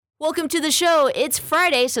Welcome to the show. It's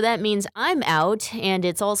Friday, so that means I'm out, and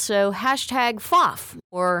it's also hashtag FOF,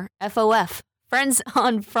 or FOF, Friends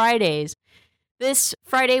on Fridays. This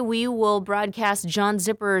Friday, we will broadcast John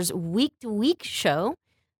Zipper's Week to Week show.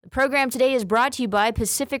 The program today is brought to you by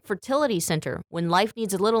Pacific Fertility Center. When life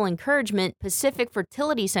needs a little encouragement, Pacific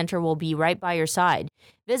Fertility Center will be right by your side.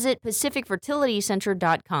 Visit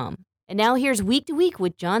pacificfertilitycenter.com. And now here's Week to Week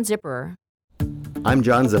with John Zipperer. I'm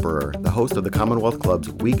John Zipperer, the host of the Commonwealth Club's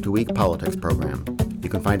Week to Week Politics program. You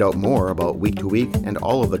can find out more about Week to Week and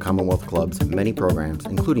all of the Commonwealth Club's many programs,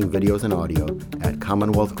 including videos and audio, at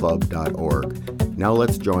commonwealthclub.org. Now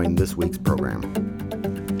let's join this week's program.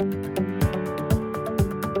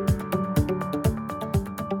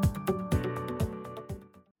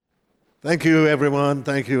 Thank you, everyone.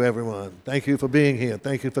 Thank you, everyone. Thank you for being here.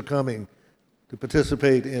 Thank you for coming to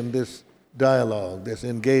participate in this dialogue, this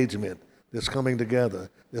engagement, this coming together,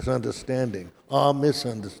 this understanding, or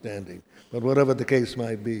misunderstanding. But whatever the case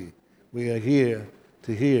might be, we are here,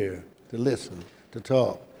 to listen, to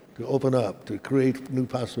talk, to open up, to create new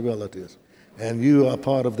possibilities. And you are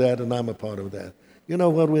part of that, and I'm a part of that. You know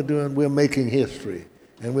what we're doing? We're making history,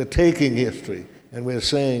 and we're taking history, and we're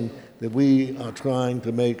saying that we are trying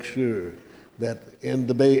to make sure that in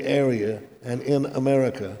the Bay Area and in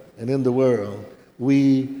America and in the world,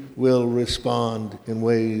 we will respond in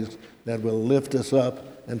ways that will lift us up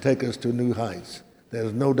and take us to new heights.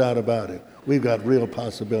 There's no doubt about it. We've got real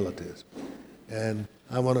possibilities. And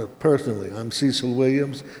I want to personally, I'm Cecil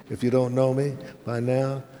Williams. If you don't know me by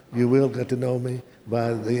now, you will get to know me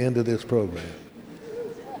by the end of this program.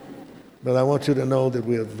 But I want you to know that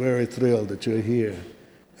we are very thrilled that you're here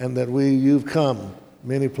and that you've come from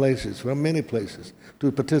many places,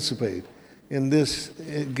 to participate in this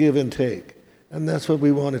give and take. And that's what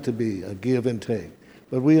we want it to be, a give and take.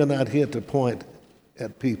 But we are not here to point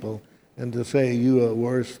at people and to say you are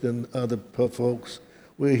worse than other folks.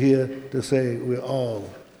 We're here to say we're all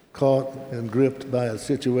caught and gripped by a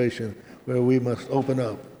situation where we must open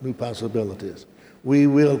up new possibilities. We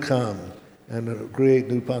will come and create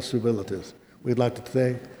new possibilities. We'd like to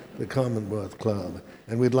thank the Commonwealth Club,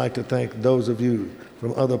 and we'd like to thank those of you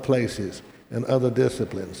from other places and other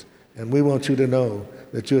disciplines. And we want you to know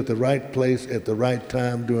that you're at the right place at the right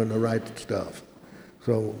time doing the right stuff.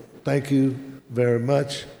 So thank you very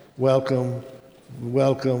much. Welcome,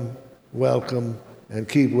 welcome, welcome, and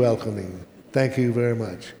keep welcoming. Thank you very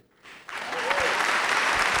much.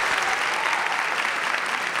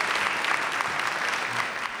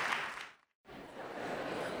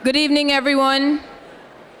 Good evening, everyone.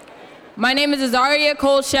 My name is Azaria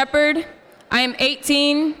Cole Shepard. I am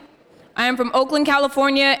 18. I am from Oakland,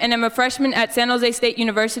 California, and I'm a freshman at San Jose State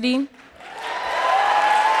University.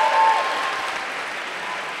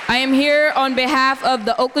 I am here on behalf of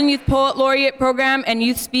the Oakland Youth Poet Laureate Program and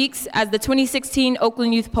Youth Speaks as the 2016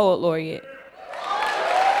 Oakland Youth Poet Laureate.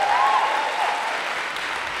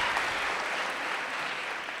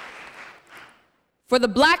 For the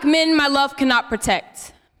black men my love cannot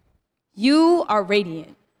protect, you are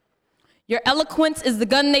radiant. Your eloquence is the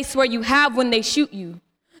gun they swear you have when they shoot you.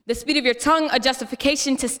 The speed of your tongue, a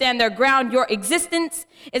justification to stand their ground. Your existence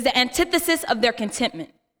is the antithesis of their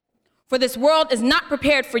contentment. For this world is not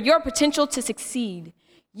prepared for your potential to succeed.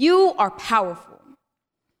 You are powerful.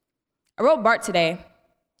 I wrote Bart today.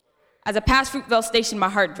 As I passed Fruitvale Station, my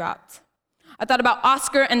heart dropped. I thought about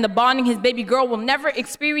Oscar and the bonding his baby girl will never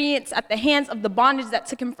experience at the hands of the bondage that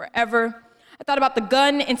took him forever. I thought about the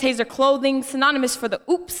gun and taser clothing, synonymous for the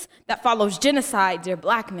oops that follows genocide, dear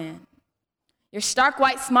black man. Your stark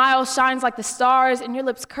white smile shines like the stars, and your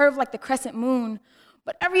lips curve like the crescent moon.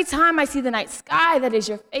 But every time I see the night sky, that is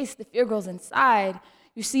your face, the fear grows inside.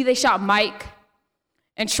 You see, they shot Mike,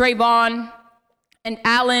 and Trayvon, and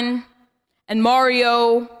Alan, and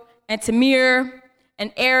Mario, and Tamir,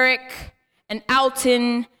 and Eric, and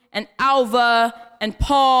Alton, and Alva, and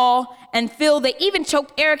Paul, and Phil. They even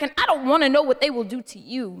choked Eric, and I don't want to know what they will do to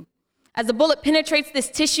you. As the bullet penetrates this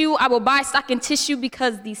tissue, I will buy stock in tissue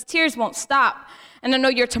because these tears won't stop. And I know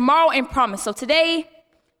your tomorrow ain't promised. So today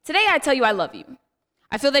I tell you I love you.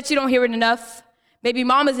 I feel that you don't hear it enough. Baby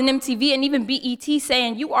mamas and MTV and even BET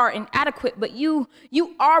saying you are inadequate, but you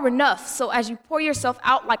are enough. So as you pour yourself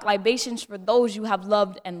out like libations for those you have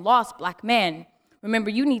loved and lost, black man, remember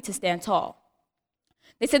you need to stand tall.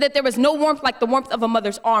 They said that there was no warmth like the warmth of a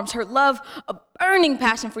mother's arms, her love, a burning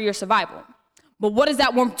passion for your survival. But what does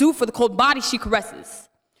that warmth do for the cold body she caresses?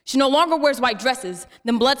 She no longer wears white dresses,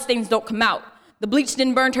 then bloodstains don't come out. The bleach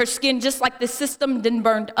didn't burn her skin just like the system didn't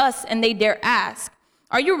burn us, and they dare ask,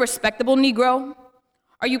 are you a respectable Negro?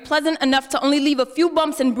 Are you pleasant enough to only leave a few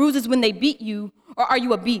bumps and bruises when they beat you, or are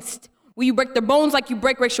you a beast? Will you break their bones like you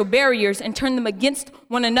break racial barriers and turn them against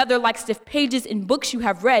one another like stiff pages in books you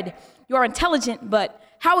have read? You are intelligent, but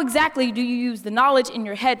how exactly do you use the knowledge in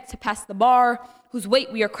your head to pass the bar whose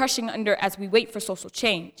weight we are crushing under as we wait for social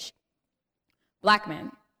change? Black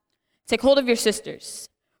man, take hold of your sisters,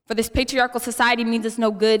 for this patriarchal society means us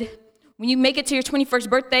no good. When you make it to your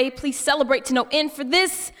 21st birthday, please celebrate to no end, for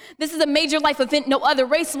this is a major life event no other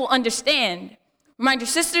race will understand. Remind your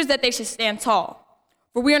sisters that they should stand tall.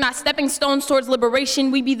 For we are not stepping stones towards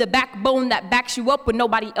liberation. We be the backbone that backs you up when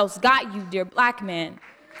nobody else got you, dear black man.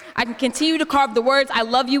 I can continue to carve the words I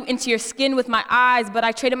love you into your skin with my eyes, but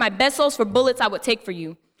I traded my best souls for bullets I would take for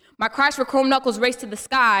you. My cries for chrome knuckles race to the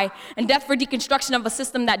sky, and death for deconstruction of a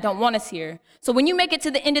system that don't want us here. So when you make it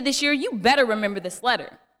to the end of this year, you better remember this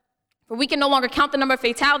letter. For we can no longer count the number of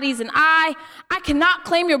fatalities, and I cannot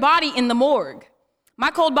claim your body in the morgue.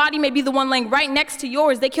 My cold body may be the one laying right next to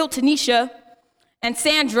yours. They killed Tanisha, and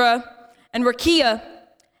Sandra, and Rakia,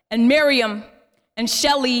 and Miriam, and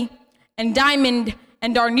Shelly, and Diamond,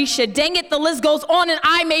 and Darnisha. Dang it, the list goes on, and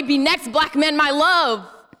I may be next, black men, my love.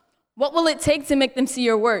 What will it take to make them see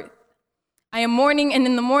your worth? I am mourning, and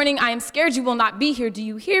in the morning, I am scared you will not be here. Do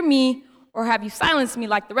you hear me, or have you silenced me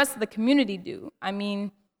like the rest of the community do? I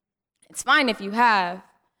mean, it's fine if you have.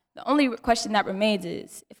 The only question that remains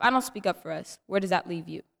is, if I don't speak up for us, where does that leave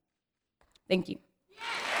you? Thank you.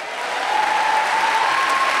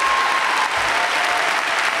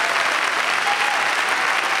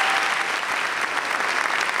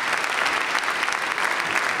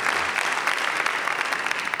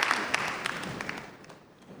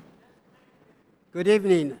 Good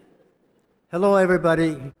evening. Hello,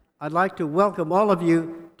 everybody. I'd like to welcome all of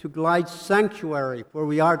you to Glide Sanctuary, where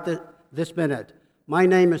we are this minute. My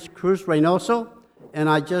name is Cruz Reynoso, and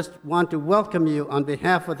I just want to welcome you on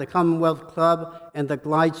behalf of the Commonwealth Club and the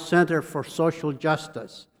Glide Center for Social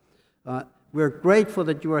Justice. We're grateful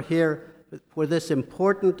that you are here for this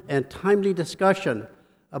important and timely discussion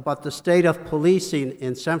about the state of policing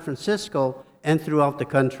in San Francisco and throughout the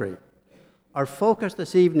country. Our focus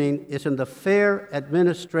this evening is on the fair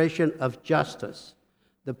administration of justice,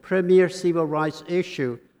 the premier civil rights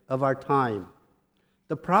issue of our time.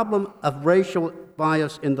 The problem of racial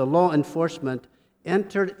bias in the law enforcement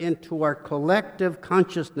entered into our collective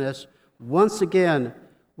consciousness once again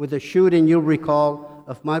with the shooting, you'll recall,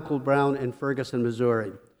 of Michael Brown in Ferguson,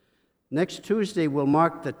 Missouri. Next Tuesday will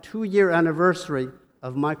mark the 2-year anniversary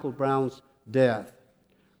of Michael Brown's death.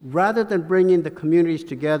 Rather than bringing the communities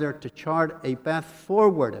together to chart a path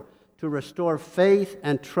forward to restore faith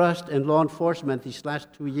and trust in law enforcement, these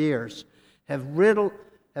last 2 years have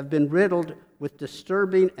been riddled with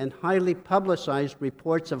disturbing and highly publicized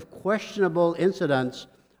reports of questionable incidents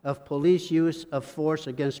of police use of force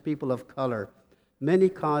against people of color, many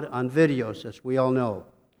caught on videos, as we all know.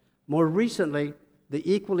 More recently, the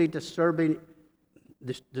equally disturbance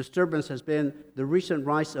has been the recent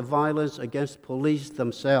rise of violence against police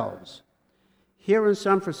themselves. Here in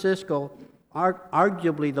San Francisco,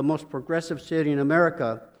 arguably the most progressive city in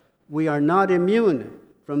America, we are not immune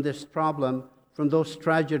from this problem, from those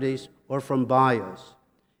tragedies, or from bias.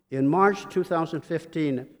 In March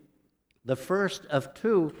 2015, the first of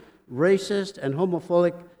 2 racist and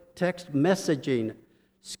homophobic text messaging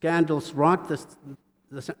scandals rocked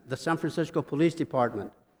the San Francisco Police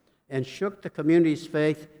Department and shook the community's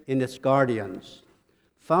faith in its guardians.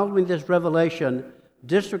 Following this revelation,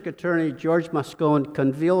 District Attorney George Moscone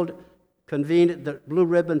convened the Blue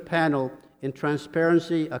Ribbon Panel in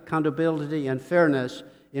Transparency, Accountability, and Fairness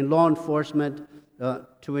in Law Enforcement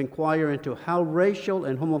to inquire into how racial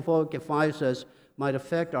and homophobic biases might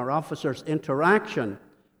affect our officers' interaction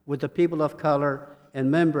with the people of color and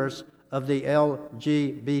members of the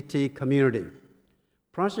LGBT community.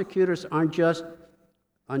 Prosecutors aren't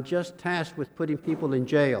just tasked with putting people in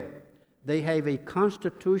jail. They have a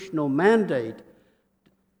constitutional mandate,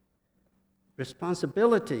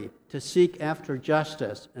 responsibility to seek after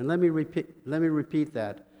justice. And let me repeat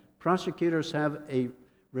that. Prosecutors have a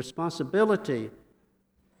responsibility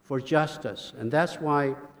for justice, and that's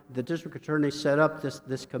why the district attorney set up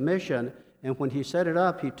this commission. And when he set it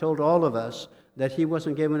up, he told all of us that he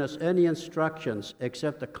wasn't giving us any instructions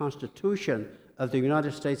except the Constitution of the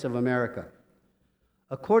United States of America.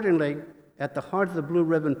 Accordingly, at the heart of the Blue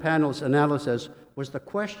Ribbon Panel's analysis was the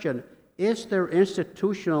question, is there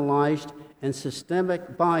institutionalized and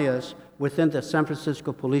systemic bias within the San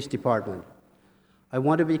Francisco Police Department? I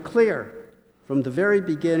want to be clear from the very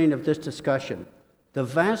beginning of this discussion, the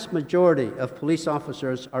vast majority of police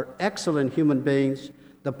officers are excellent human beings.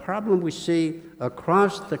 The problem we see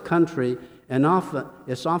across the country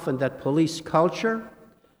is often that police culture,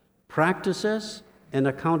 practices, and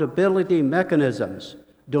accountability mechanisms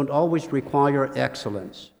don't always require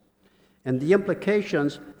excellence. And the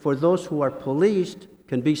implications for those who are policed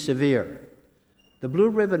can be severe. The Blue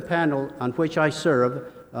Ribbon Panel on which I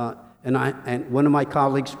serve, and one of my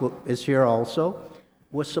colleagues is here also,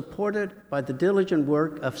 was supported by the diligent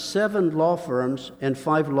work of 7 law firms and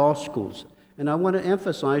 5 law schools. And I want to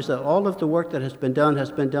emphasize that all of the work that has been done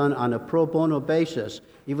on a pro bono basis,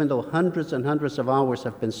 even though hundreds and hundreds of hours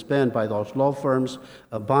have been spent by those law firms,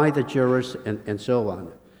 by the jurors, and so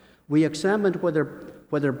on. We examined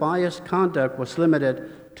whether biased conduct was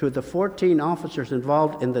limited to the 14 officers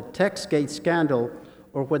involved in the TextGate scandal,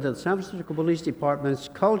 or whether the San Francisco Police Department's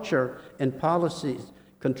culture and policies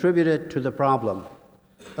contributed to the problem.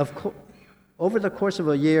 Over the course of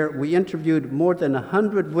a year, we interviewed more than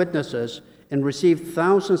 100 witnesses and received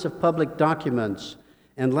thousands of public documents.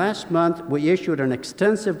 And last month, we issued an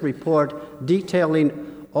extensive report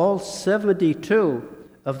detailing all 72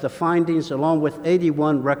 of the findings, along with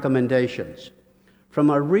 81 recommendations. From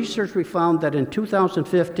our research, we found that in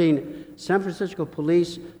 2015, San Francisco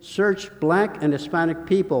police searched Black and Hispanic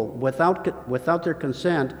people without their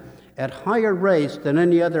consent at higher rates than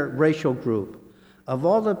any other racial group. Of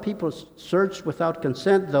all the people searched without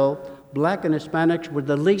consent, though, Black and Hispanics were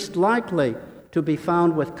the least likely to be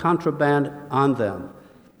found with contraband on them.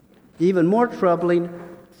 Even more troubling,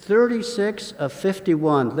 36 of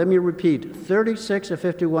 51, let me repeat, 36 of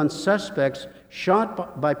 51 suspects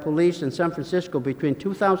shot by police in San Francisco between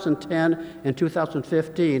 2010 and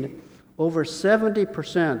 2015, over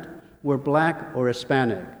 70% were Black or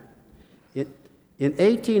Hispanic. In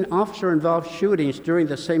 18 officer-involved shootings during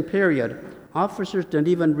the same period, officers didn't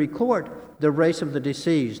even record the race of the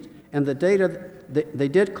deceased, and the data they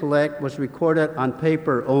did collect was recorded on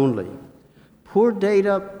paper only. Poor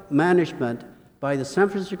data management by the San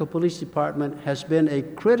Francisco Police Department has been a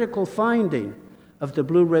critical finding of the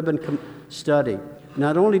Blue Ribbon study.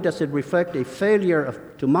 Not only does it reflect a failure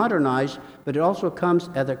to modernize, but it also comes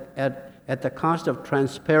at the cost of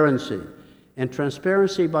transparency. And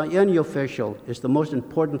transparency by any official is the most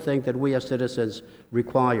important thing that we as citizens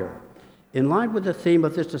require. In line with the theme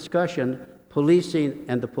of this discussion, policing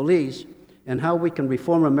and the police, and how we can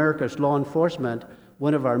reform America's law enforcement,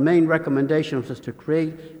 one of our main recommendations is to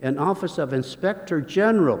create an Office of Inspector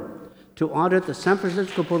General to audit the San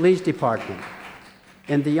Francisco Police Department.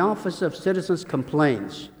 In the Office of Citizens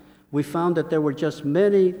Complaints, we found that there were just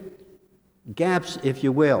many gaps, if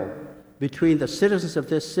you will, between the citizens of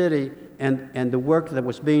this city and the work that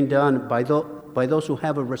was being done by those who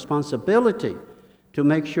have a responsibility to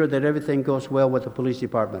make sure that everything goes well with the police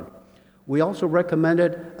department. We also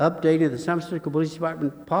recommended updating the San Francisco Police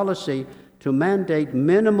Department policy to mandate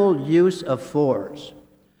minimal use of force.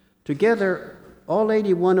 Together, all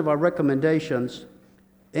 81 of our recommendations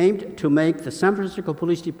aimed to make the San Francisco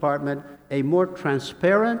Police Department a more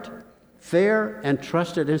transparent, fair, and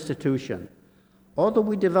trusted institution. Although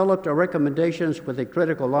we developed our recommendations with a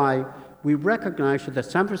critical eye, we recognize that the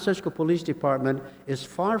San Francisco Police Department is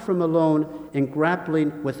far from alone in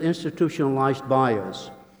grappling with institutionalized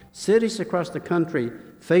bias. Cities across the country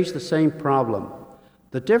face the same problem.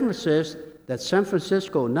 The difference is that San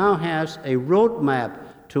Francisco now has a roadmap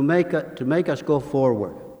to make us go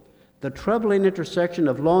forward. The troubling intersection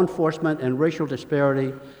of law enforcement and racial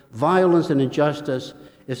disparity, violence and injustice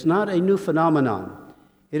is not a new phenomenon.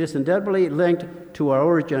 It is indelibly linked to our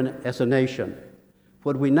origin as a nation.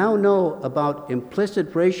 What we now know about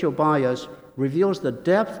implicit racial bias reveals the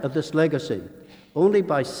depth of this legacy. Only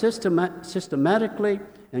by systematically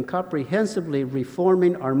and comprehensively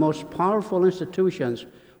reforming our most powerful institutions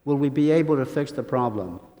will we be able to fix the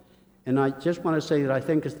problem. And I just want to say that I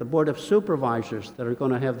think it's the Board of Supervisors that are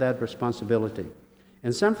going to have that responsibility.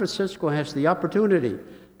 And San Francisco has the opportunity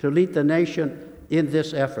to lead the nation in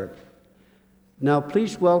this effort. Now,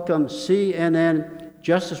 please welcome CNN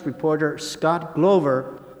Justice reporter Scott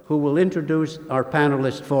Glover, who will introduce our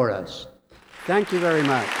panelists for us. Thank you very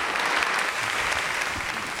much.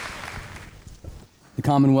 The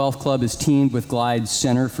Commonwealth Club is teamed with Glide's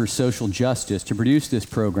Center for Social Justice to produce this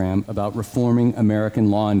program about reforming American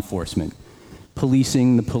law enforcement,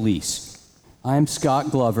 policing the police. I'm Scott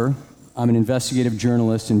Glover. I'm an investigative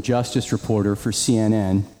journalist and justice reporter for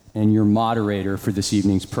CNN and your moderator for this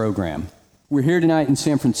evening's program. We're here tonight in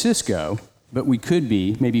San Francisco, but we could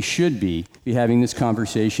be, maybe should be having this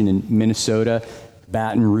conversation in Minnesota,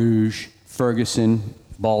 Baton Rouge, Ferguson,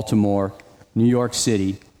 Baltimore, New York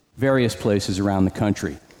City, various places around the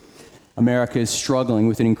country. America is struggling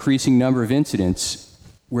with an increasing number of incidents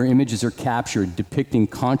where images are captured depicting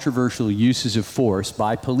controversial uses of force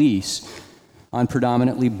by police on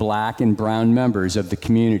predominantly Black and brown members of the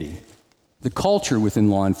community. The culture within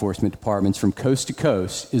law enforcement departments from coast to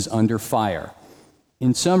coast is under fire.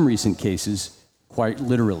 In some recent cases, quite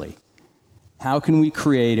literally. How can we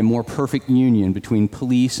create a more perfect union between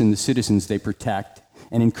police and the citizens they protect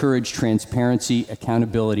and encourage transparency,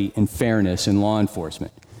 accountability, and fairness in law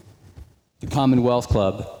enforcement? The Commonwealth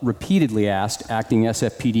Club repeatedly asked Acting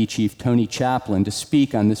SFPD Chief Tony Chaplin to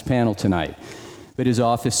speak on this panel tonight, but his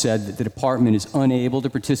office said that the department is unable to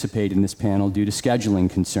participate in this panel due to scheduling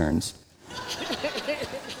concerns.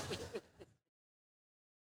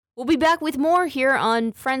 We'll be back with more here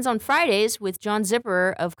on Friends on Fridays with John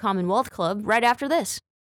Zipperer of Commonwealth Club right after this.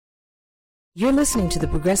 You're listening to the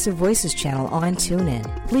Progressive Voices channel on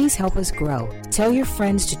TuneIn. Please help us grow. Tell your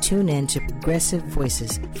friends to tune in to Progressive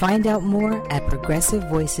Voices. Find out more at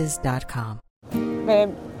progressivevoices.com.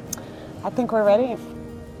 Babe, I think we're ready.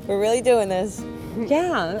 We're really doing this.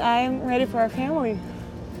 Yeah, I'm ready for our family.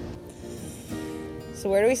 So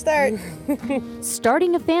where do we start?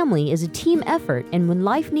 Starting a family is a team effort, and when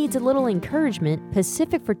life needs a little encouragement,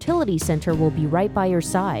 Pacific Fertility Center will be right by your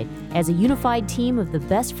side. As a unified team of the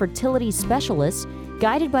best fertility specialists,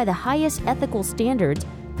 guided by the highest ethical standards,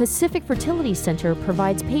 Pacific Fertility Center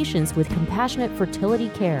provides patients with compassionate fertility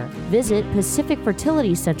care. Visit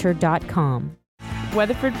pacificfertilitycenter.com.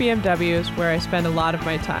 Weatherford BMW is where I spend a lot of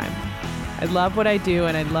my time. I love what I do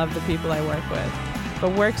and I love the people I work with.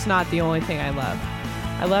 But work's not the only thing I love.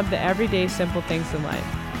 I love the everyday simple things in life,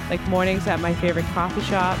 like mornings at my favorite coffee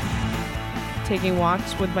shop, taking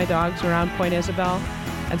walks with my dogs around Point Isabel,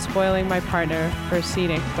 and spoiling my partner for a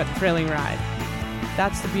scenic but thrilling ride.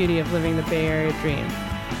 That's the beauty of living the Bay Area dream.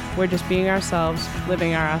 We're just being ourselves,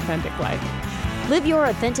 living our authentic life. Live your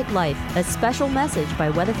authentic life, a special message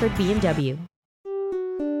by Weatherford BMW.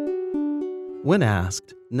 When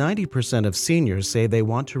asked, 90% of seniors say they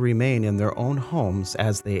want to remain in their own homes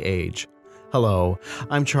as they age. Hello,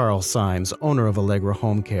 I'm Charles Symes, owner of Allegra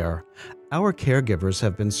Home Care. Our caregivers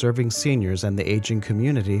have been serving seniors and the aging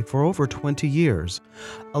community for over 20 years.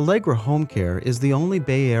 Allegra Home Care is the only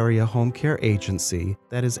Bay Area home care agency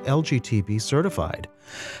that is LGTB certified.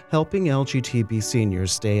 Helping LGTB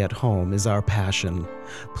seniors stay at home is our passion.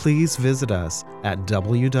 Please visit us at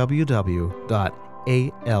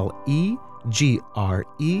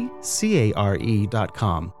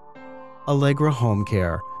www.alegrecare.com. Allegra Home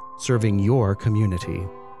Care, serving your community.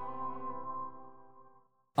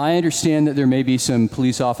 I understand that there may be some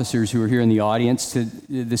police officers who are here in the audience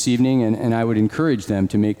this evening, and I would encourage them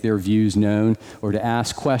to make their views known or to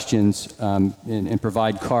ask questions and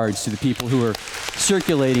provide cards to the people who are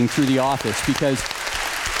circulating through the office, because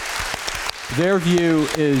their view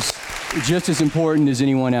is just as important as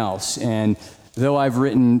anyone else. And though I've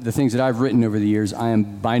written the things that I've written over the years, I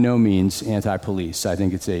am by no means anti-police. I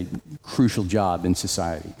think it's a crucial job in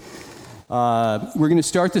society. We're going to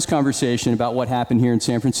start this conversation about what happened here in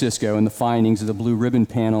San Francisco and the findings of the Blue Ribbon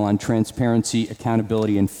Panel on Transparency,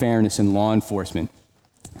 Accountability, and Fairness in Law Enforcement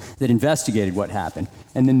that investigated what happened,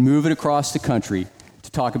 and then move it across the country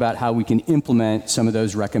to talk about how we can implement some of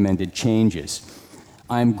those recommended changes.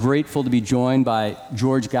 I'm grateful to be joined by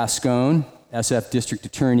George Gascon, SF District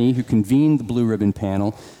Attorney, who convened the Blue Ribbon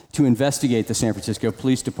Panel to investigate the San Francisco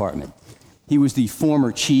Police Department. He was the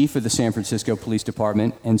former chief of the San Francisco Police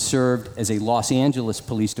Department and served as a Los Angeles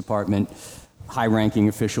Police Department high-ranking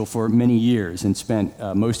official for many years and spent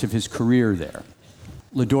most of his career there.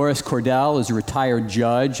 LaDoris Cordell is a retired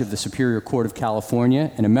judge of the Superior Court of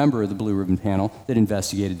California and a member of the Blue Ribbon Panel that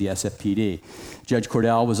investigated the SFPD. Judge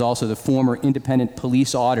Cordell was also the former independent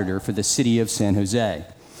police auditor for the city of San Jose.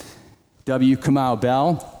 W. Kamau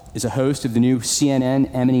Bell is a host of the new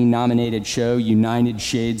CNN Emmy-nominated show United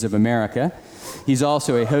Shades of America. He's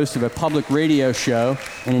also a host of a public radio show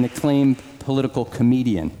and an acclaimed political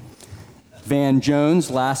comedian. Van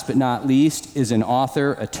Jones, last but not least, is an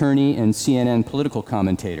author, attorney, and CNN political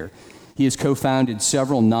commentator. He has co-founded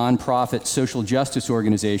several nonprofit social justice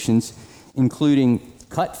organizations, including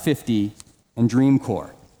Cut 50 and Dream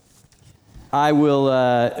Corps. I will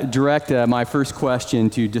direct my first question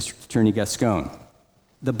to District Attorney Gascon.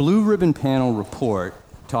 The Blue Ribbon Panel report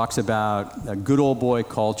talks about a good old boy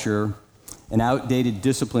culture, an outdated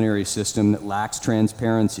disciplinary system that lacks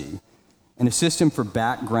transparency, and a system for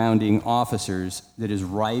backgrounding officers that is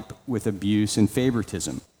ripe with abuse and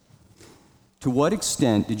favoritism. To what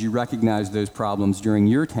extent did you recognize those problems during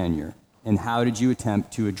your tenure, and how did you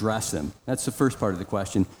attempt to address them? That's the first part of the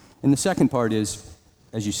question. And the second part is,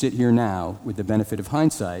 as you sit here now, with the benefit of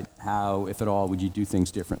hindsight, how, if at all, would you do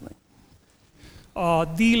things differently?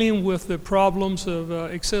 Dealing with the problems of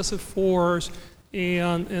excessive force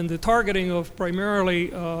and the targeting of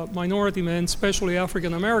primarily minority men, especially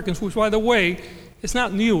African Americans, which, by the way, It's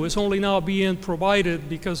not new. It's only now being provided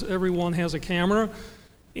because everyone has a camera.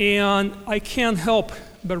 And I can't help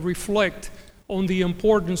but reflect on the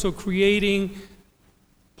importance of creating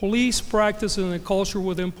police practice and a culture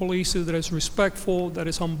within police that is respectful, that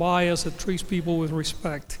is unbiased, that treats people with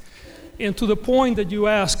respect. And to the point that you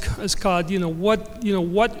ask, Scott,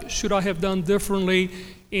 what should I have done differently?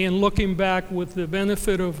 And looking back with the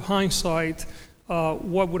benefit of hindsight,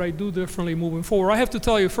 what would I do differently moving forward? I have to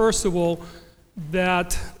tell you, first of all,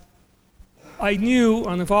 that I knew,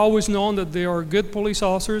 and I've always known, that there are good police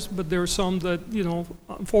officers, but there are some that,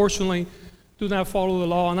 unfortunately, do not follow the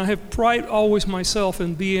law. And I have pride always myself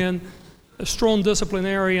in being a strong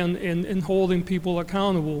disciplinarian and holding people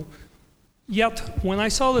accountable. Yet, when I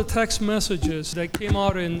saw the text messages that came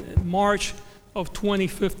out in March of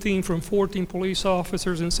 2015 from 14 police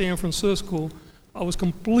officers in San Francisco, I was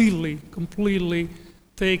completely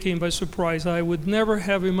taken by surprise. I would never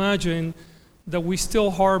have imagined that we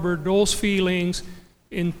still harbor those feelings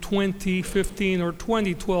in 2015 or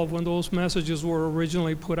 2012 when those messages were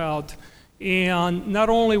originally put out. And not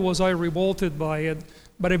only was I revolted by it,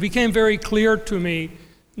 but it became very clear to me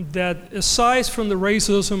that aside from the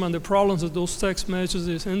racism and the problems that those text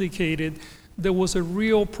messages indicated, there was a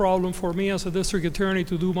real problem for me as a district attorney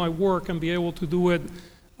to do my work and be able to do it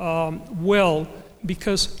well,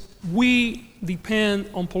 because we depend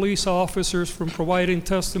on police officers from providing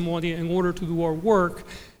testimony in order to do our work,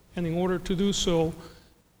 and in order to do so,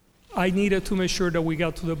 I needed to make sure that we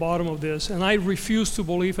got to the bottom of this. And I refused to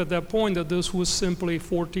believe at that point that this was simply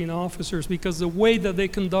 14 officers, because the way that they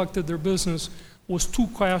conducted their business was too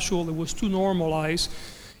casual, it was too normalized.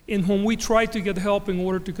 And when we tried to get help in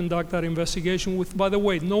order to conduct that investigation, with, by the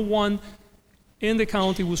way, no one in the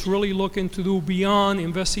county was really looking to do beyond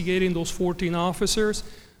investigating those 14 officers,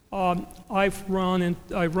 I've run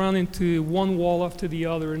into one wall after the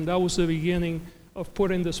other, and that was the beginning of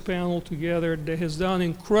putting this panel together that has done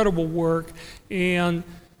incredible work. And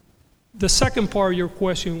the second part of your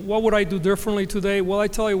question, what would I do differently today? Well, I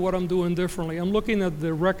tell you what I'm doing differently. I'm looking at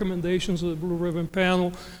the recommendations of the Blue Ribbon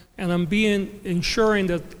panel, and I'm ensuring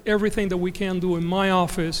that everything that we can do in my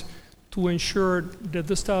office to ensure that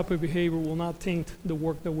this type of behavior will not taint the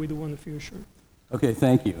work that we do in the future. Okay,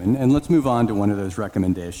 thank you. And let's move on to one of those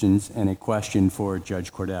recommendations and a question for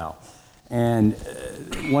Judge Cordell. And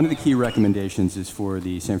one of the key recommendations is for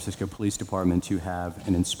the San Francisco Police Department to have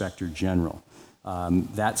an inspector general.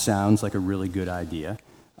 That sounds like a really good idea.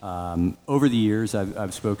 Over the years,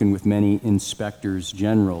 I've spoken with many inspectors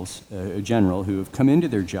general who have come into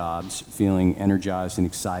their jobs feeling energized and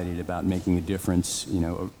excited about making a difference,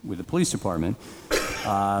 with the police department.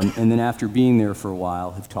 And then after being there for a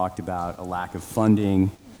while, have talked about a lack of funding,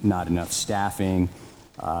 not enough staffing,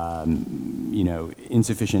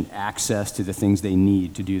 insufficient access to the things they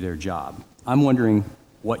need to do their job. I'm wondering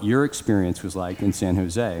what your experience was like in San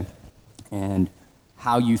Jose and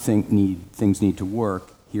how you think things need to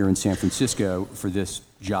work here in San Francisco for this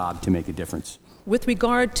job to make a difference. With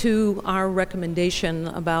regard to our recommendation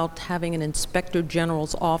about having an inspector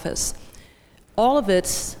general's office, all of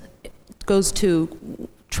it goes to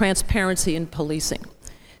transparency in policing.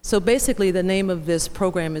 So basically the name of this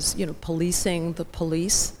program is, policing the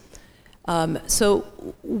police. So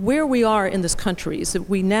where we are in this country is that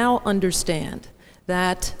we now understand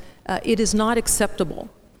that it is not acceptable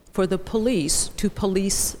for the police to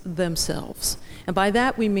police themselves. And by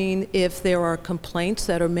that we mean if there are complaints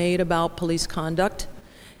that are made about police conduct,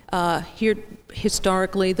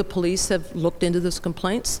 historically the police have looked into those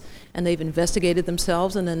complaints and they've investigated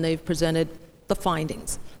themselves and then they've presented the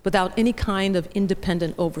findings without any kind of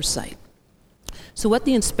independent oversight. So what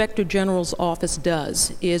the Inspector General's office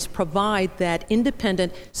does is provide that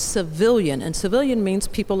independent civilian, and civilian means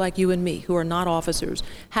people like you and me who are not officers,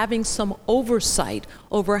 having some oversight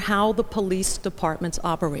over how the police departments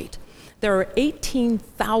operate. There are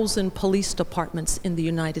 18,000 police departments in the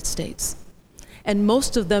United States, and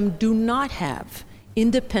most of them do not have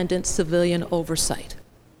independent civilian oversight.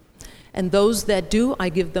 And those that do, I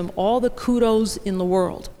give them all the kudos in the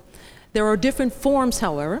world. There are different forms,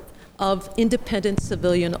 however, of independent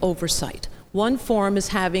civilian oversight. One form is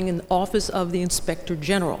having an office of the Inspector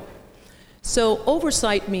General. So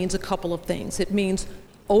oversight means a couple of things. It means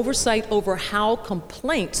oversight over how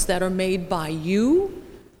complaints that are made by you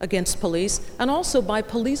against police and also by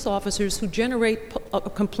police officers who generate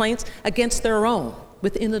complaints against their own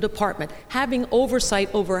within the department, having oversight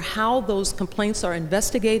over how those complaints are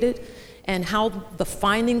investigated and how the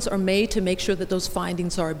findings are made to make sure that those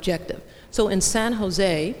findings are objective. So in San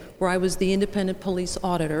Jose, where I was the independent police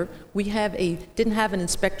auditor, we didn't have an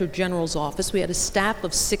Inspector General's office. We had a staff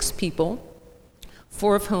of 6 people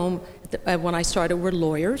four of whom, when I started, were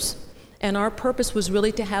lawyers. And our purpose was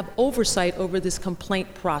really to have oversight over this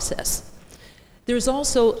complaint process. There's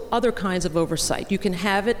also other kinds of oversight. You can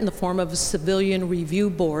have it in the form of civilian review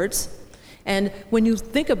boards. And when you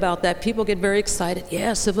think about that, people get very excited.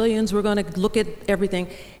 Yeah, civilians, we're going to look at everything.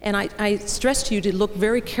 And I stress to you to look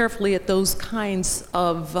very carefully at those kinds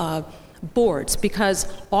of boards, because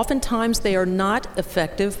oftentimes they are not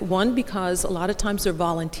effective. One, because a lot of times they're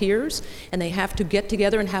volunteers and they have to get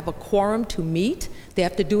together and have a quorum to meet. They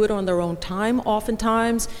have to do it on their own time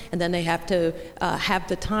oftentimes, and then they have to have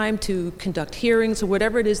the time to conduct hearings or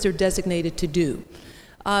whatever it is they're designated to do.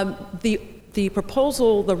 The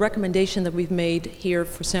proposal, the recommendation that we've made here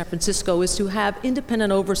for San Francisco is to have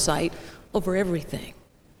independent oversight over everything,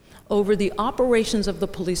 over the operations of the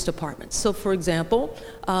police department. So, for example,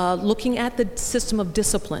 looking at the system of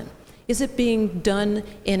discipline. Is it being done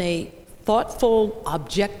in a thoughtful,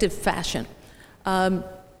 objective fashion?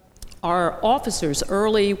 Our officers,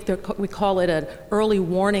 we call it an early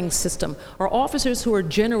warning system. Our officers who are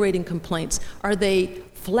generating complaints, are they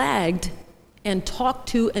flagged and talked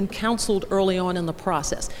to and counseled early on in the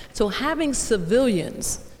process? So having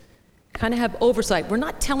civilians kind of have oversight. We're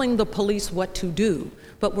not telling the police what to do,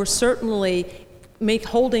 but we're certainly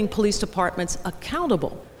holding police departments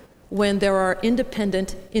accountable when there are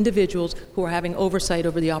independent individuals who are having oversight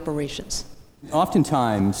over the operations.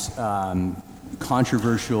 Oftentimes,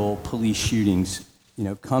 controversial police shootings,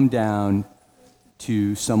 come down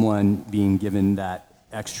to someone being given that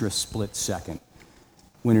extra split second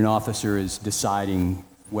when an officer is deciding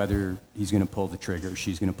whether he's going to pull the trigger or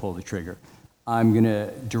she's going to pull the trigger. I'm going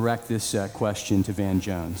to direct this question to Van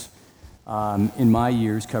Jones. In my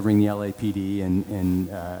years covering the LAPD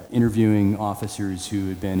and interviewing officers who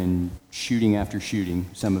had been in shooting after shooting,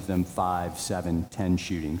 some of them 5, 7, 10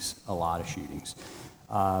 shootings, a lot of shootings,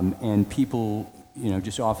 and people,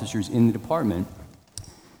 just officers in the department,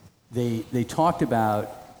 they talked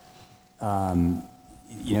about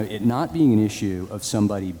it not being an issue of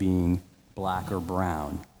somebody being black or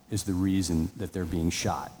brown is the reason that they're being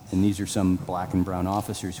shot. And these are some black and brown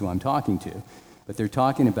officers who I'm talking to. But they're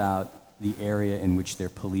talking about the area in which they're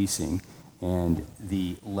policing and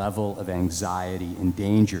the level of anxiety and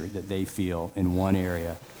danger that they feel in one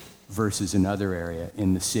area versus another area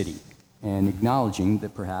in the city. And acknowledging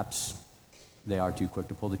that perhaps they are too quick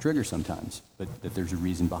to pull the trigger sometimes, but that there's a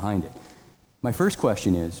reason behind it. My first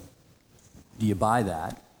question is, do you buy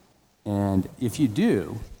that? And if you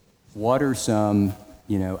do, what are some,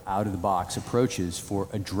 out-of-the-box approaches for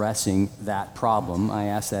addressing that problem? I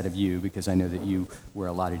ask that of you because I know that you wear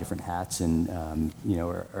a lot of different hats and,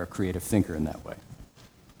 are a creative thinker in that way.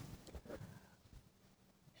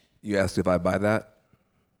 You asked if I buy that?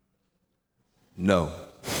 No.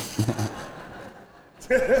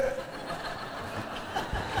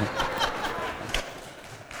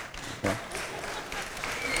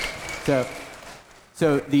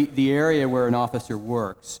 So the area where an officer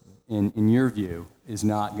works, in your view, is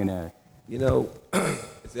not going to...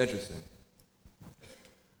 It's interesting.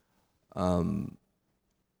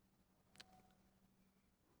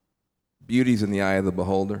 Beauty's in the eye of the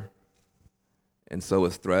beholder, and so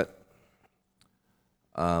is threat.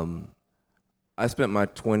 I spent my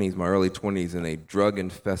early 20s, in a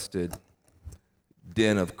drug-infested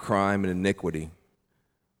den of crime and iniquity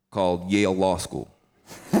called Yale Law School.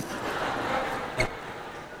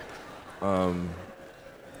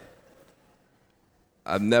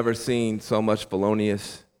 I've never seen so much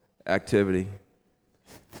felonious activity.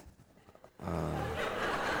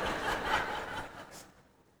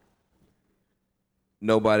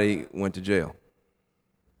 Nobody went to jail.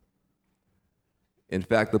 In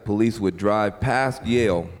fact, the police would drive past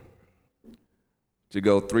Yale to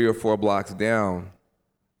go 3 or 4 blocks down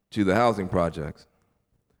to the housing projects,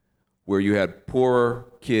 where you had poorer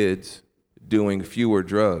kids doing fewer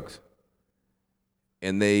drugs,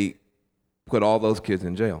 and they put all those kids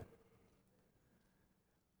in jail.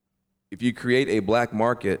 If you create a black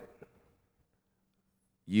market,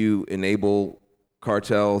 you enable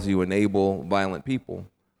cartels, you enable violent people.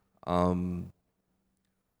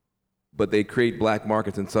 But they create black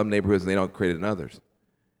markets in some neighborhoods and they don't create it in others.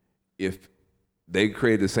 If they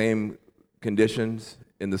create the same conditions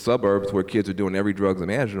in the suburbs where kids are doing every drug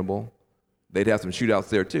imaginable, they'd have some shootouts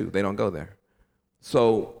there too. They don't go there.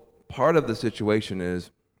 So part of the situation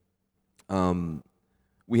is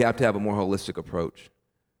we have to have a more holistic approach.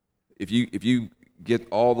 If you get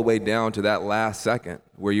all the way down to that last second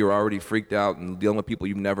where you're already freaked out and dealing with people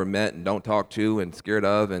you've never met and don't talk to and scared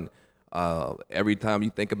of, and every time you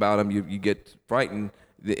think about them, you get frightened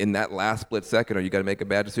in that last split second, or you got to make a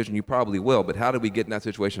bad decision, you probably will. But how did we get in that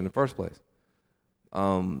situation in the first place?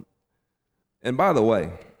 And by the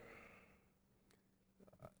way,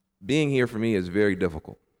 being here for me is very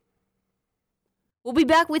difficult. We'll be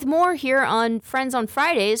back with more here on Friends on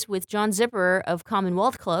Fridays with John Zipperer of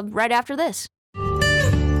Commonwealth Club right after this.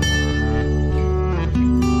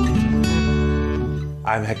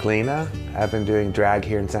 I'm Heklina. I've been doing drag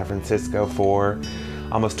here in San Francisco for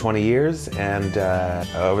almost 20 years, and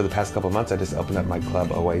over the past couple of months I just opened up my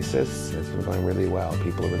club Oasis. It's been going really well.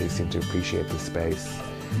 People really seem to appreciate the space.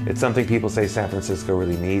 It's something people say San Francisco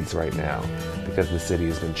really needs right now because the city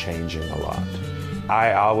has been changing a lot.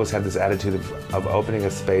 I always had this attitude of opening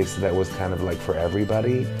a space that was kind of like for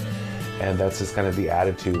everybody, and that's just kind of the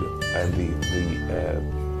attitude and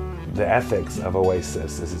the ethics of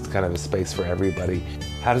Oasis. Is it's kind of a space for everybody.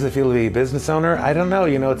 How does it feel to be a business owner? I don't know.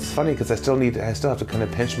 You know, it's funny because I still have to kind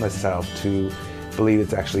of pinch myself to believe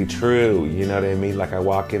it's actually true. You know what I mean? Like I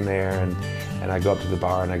walk in there and I go up to the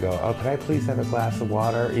bar and I go, oh, could I please have a glass of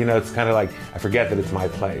water? You know, it's kind of like I forget that it's my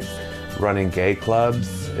place. Running gay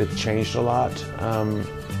clubs, it's changed a lot.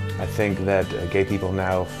 I think that gay people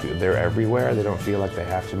now, they're everywhere. They don't feel like they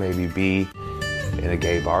have to maybe be in a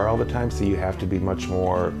gay bar all the time, so you have to be much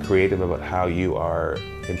more creative about how you are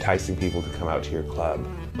enticing people to come out to your club.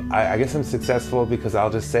 I guess I'm successful because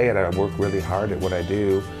I'll just say it, I work really hard at what I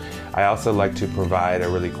do. I also like to provide a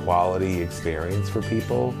really quality experience for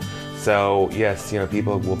people. So yes, you know,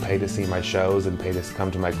 people will pay to see my shows and pay to come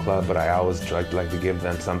to my club, but I always like to give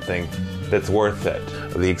them something that's worth it.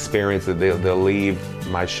 The experience that they'll leave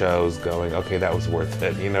my shows going, okay, that was worth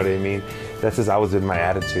it. You know what I mean? That's just always been my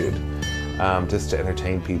attitude, just to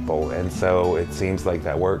entertain people. And so it seems like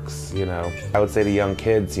that works, you know. I would say to young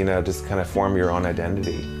kids, you know, just kind of form your own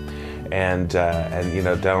identity. And you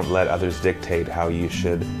know, don't let others dictate how you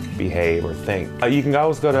should behave or think. You can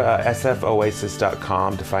always go to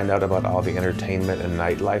sfoasis.com to find out about all the entertainment and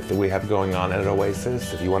nightlife that we have going on at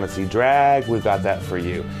Oasis. If you want to see drag, we've got that for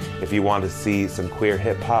you. If you want to see some queer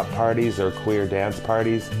hip-hop parties or queer dance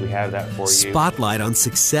parties, we have that for you. Spotlight on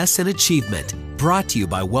Success and Achievement, brought to you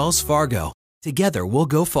by Wells Fargo. Together we'll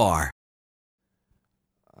go far.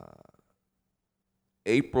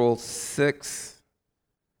 April 6th,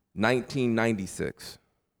 1996,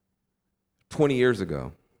 20 years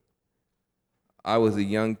ago, I was a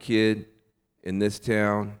young kid in this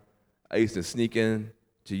town. I used to sneak in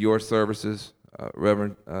to your services,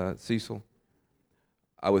 Reverend Cecil.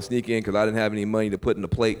 I would sneak in because I didn't have any money to put in the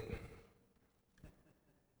plate.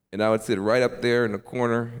 And I would sit right up there in the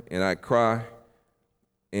corner and I'd cry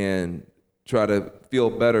and try to feel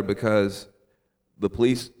better because the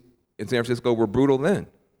police in San Francisco were brutal then.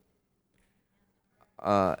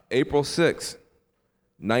 April 6,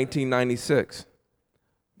 1996,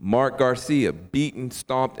 Mark Garcia beaten,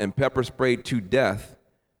 stomped, and pepper sprayed to death.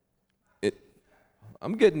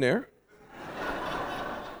 I'm getting there.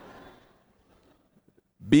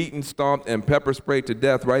 Beaten, stomped, and pepper sprayed to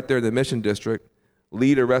death right there in the Mission District.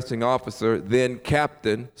 Lead arresting officer, then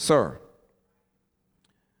Captain Sir.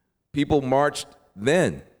 People marched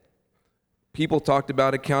then. People talked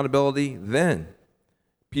about accountability then.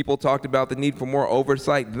 People talked about the need for more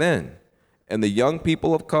oversight then. And the young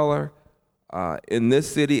people of color in this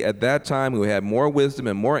city at that time who had more wisdom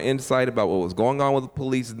and more insight about what was going on with the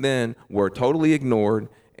police then were totally ignored,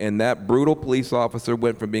 and that brutal police officer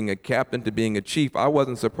went from being a captain to being a chief. I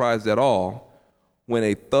wasn't surprised at all when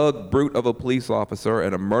a thug brute of a police officer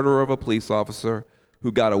and a murderer of a police officer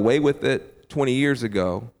who got away with it 20 years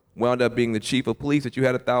ago wound up being the chief of police, that you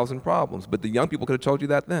had 1,000 problems. But the young people could have told you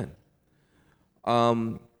that then.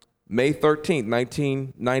 May 13th,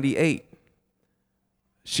 1998,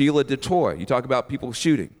 Sheila DeToy. You talk about people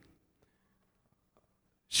shooting.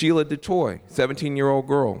 Sheila DeToy, 17-year-old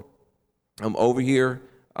girl. I'm over here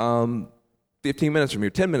 15 minutes from here,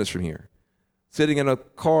 10 minutes from here, sitting in a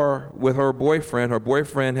car with her boyfriend. Her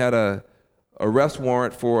boyfriend had a arrest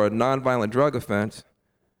warrant for a nonviolent drug offense.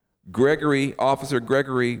 Officer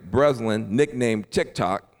Gregory Breslin, nicknamed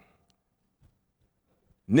TikTok,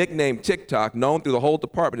 known through the whole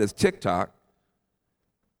department as TikTok,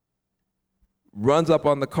 runs up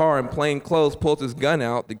on the car in plain clothes, pulls his gun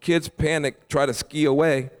out. The kids panic, try to ski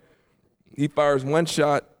away. He fires one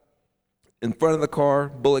shot in front of the car,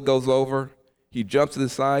 bullet goes over. He jumps to the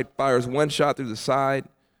side, fires one shot through the side.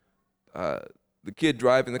 The kid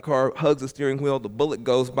driving the car hugs the steering wheel, the bullet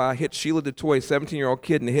goes by, hits Sheila DeToy, 17-year-old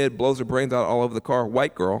kid in the head, blows her brains out all over the car,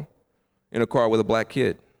 white girl in a car with a black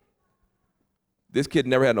kid. This kid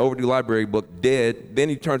never had an overdue library book, dead. Then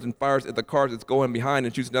he turns and fires at the car that's going behind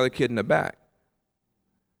and shoots another kid in the back.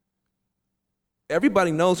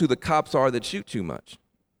 Everybody knows who the cops are that shoot too much.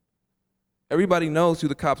 Everybody knows who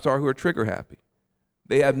the cops are who are trigger happy.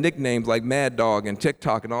 They have nicknames like Mad Dog and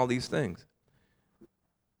TikTok and all these things.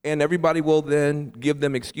 And everybody will then give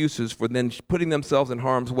them excuses for then putting themselves in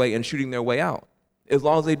harm's way and shooting their way out, as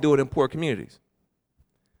long as they do it in poor communities.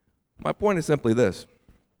 My point is simply this.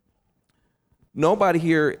 Nobody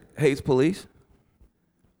here hates police.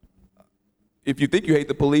 If you think you hate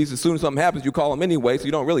the police, as soon as something happens, you call them anyway, so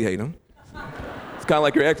you don't really hate them. It's kind of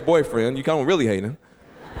like your ex-boyfriend. You don't really hate him.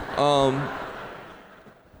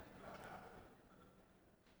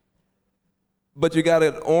 But you got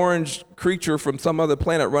an orange creature from some other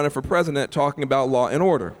planet running for president talking about law and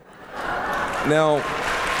order. Now,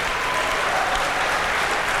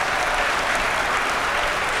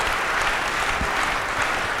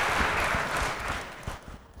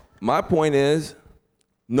 my point is,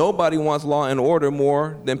 nobody wants law and order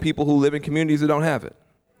more than people who live in communities that don't have it.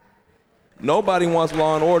 Nobody wants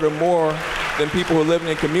law and order more than people who are living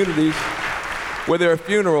in communities where there are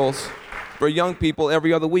funerals for young people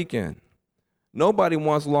every other weekend. Nobody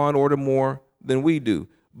wants law and order more than we do.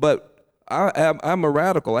 But I'm a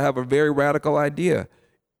radical. I have a very radical idea.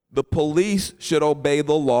 The police should obey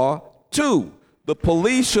the law too. The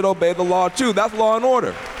police should obey the law too. That's law and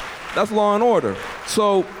order. That's law and order.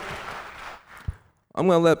 So I'm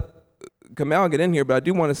going to let Kamal get in here, but I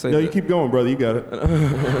do want to say No, you keep going, brother. You got it.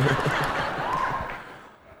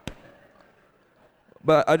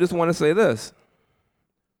 But I just want to say this.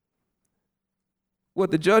 What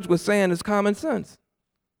the judge was saying is common sense.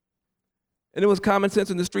 And it was common sense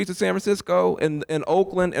in the streets of San Francisco and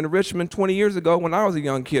Oakland and Richmond 20 years ago when I was a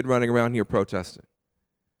young kid running around here protesting.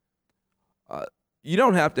 You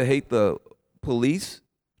don't have to hate the police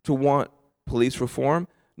to want police reform.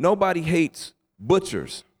 Nobody hates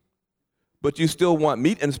butchers, but you still want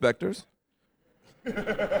meat inspectors.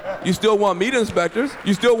 You still want meat inspectors.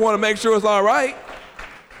 You still want to make sure it's all right.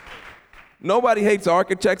 Nobody hates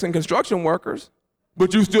architects and construction workers,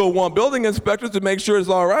 but you still want building inspectors to make sure it's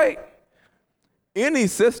all right. Any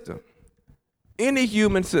system, any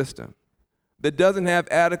human system that doesn't have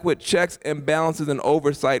adequate checks and balances and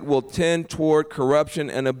oversight will tend toward corruption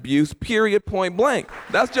and abuse, period, point blank.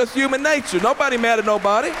 That's just human nature. Nobody mad at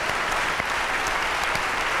nobody.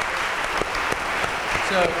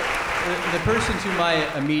 So the person to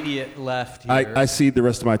my immediate left here. I cede the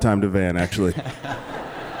rest of my time to Van, actually.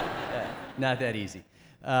 Not that easy.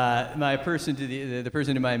 My person to the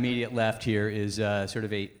person to my immediate left here is sort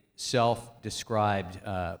of a self-described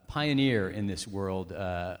pioneer in this world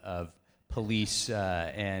of police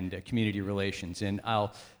and community relations, and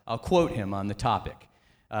I'll quote him on the topic.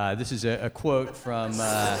 This is a quote from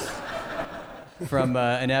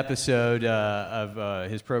an episode of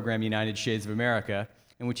his program United Shades of America,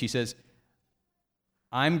 in which he says,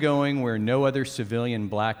 "I'm going where no other civilian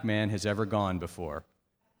black man has ever gone before,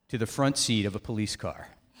 to the front seat of a police car."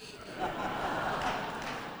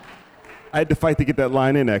 I had to fight to get that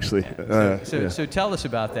line in, actually. So tell us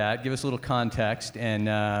about that. Give us a little context,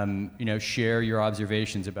 and share your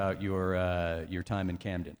observations about your time in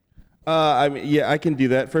Camden. I can do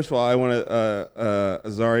that. First of all, I want to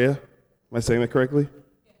Azaria. Am I saying that correctly?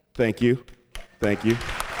 Thank you. Thank you.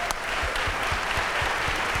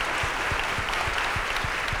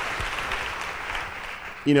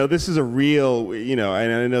 This is a real, and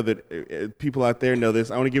I know that people out there know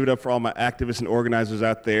this. I want to give it up for all my activists and organizers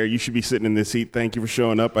out there. You should be sitting in this seat. Thank you for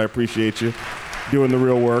showing up. I appreciate you doing the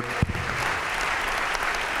real work.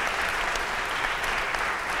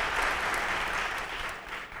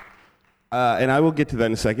 And I will get to that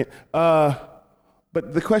in a second.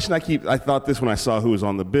 But the question I thought this when I saw who was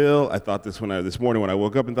on the bill. I thought this this morning when I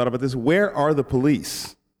woke up and thought about this. Where are the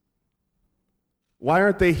police? Why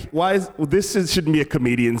aren't they? This shouldn't be a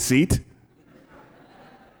comedian seat.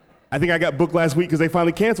 I think I got booked last week because they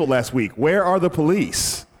finally canceled last week. Where are the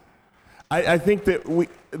police? I think that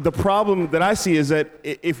the problem that I see is that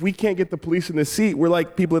if we can't get the police in this seat, we're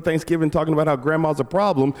like people at Thanksgiving talking about how grandma's a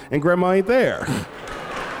problem and grandma ain't there.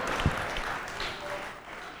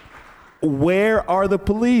 Where are the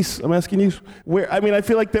police? I'm asking you, where? I mean, I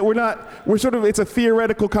feel like that it's a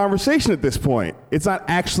theoretical conversation at this point. It's not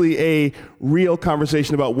actually a real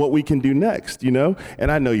conversation about what we can do next, And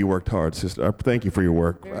I know you worked hard, sister. Thank you for your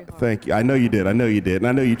work. Thank you. I know you did. And I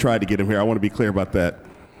know you tried to get him here. I want to be clear about that.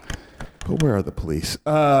 But where are the police?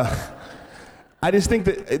 I just think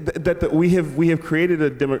that we have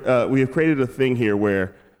created a thing here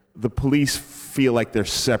where the police feel like they're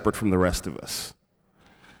separate from the rest of us.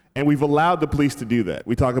 And we've allowed the police to do that.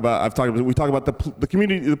 We talk about the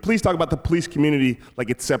community. The police talk about the police community like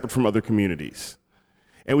it's separate from other communities.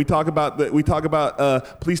 And police talk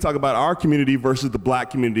about our community versus the black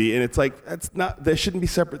community, and it's like there shouldn't be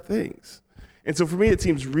separate things. And so for me, it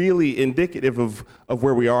seems really indicative of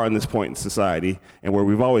where we are in this point in society and where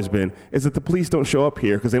we've always been, is that the police don't show up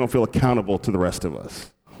here because they don't feel accountable to the rest of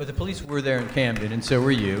us. But the police were there in Camden, and so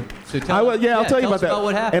were you. So I'll tell you about that.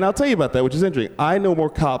 What happened. And I'll tell you about that, which is interesting. I know more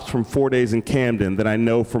cops from 4 days in Camden than I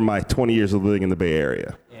know from my 20 years of living in the Bay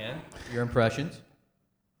Area. And your impressions?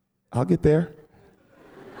 I'll get there.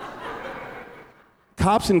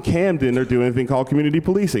 Cops in Camden are doing a thing called community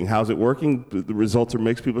policing. How's it working? The results are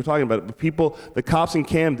mixed. People are talking about it. But the cops in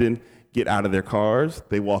Camden get out of their cars.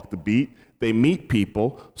 They walk the beat. They meet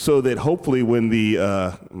people so that hopefully when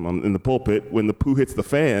in the pulpit, when the poo hits the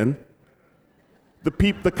fan,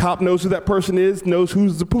 the cop knows who that person is, knows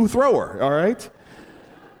who's the poo thrower, all right?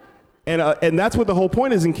 And that's what the whole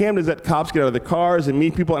point is in Camden, is that cops get out of their cars and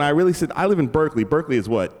meet people. And I really said, I live in Berkeley. Berkeley is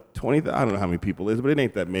what, 20? I don't know how many people it is, but it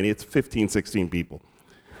ain't that many. It's 15, 16 people.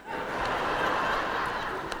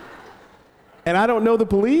 And I don't know the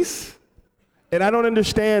police, and I don't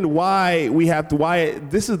understand why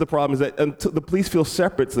this is the problem, is that until the police feel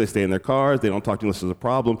separate, so they stay in their cars, they don't talk to you unless there's a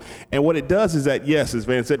problem. And what it does is that, yes, as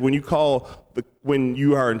Van said, when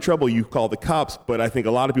you are in trouble, you call the cops, but I think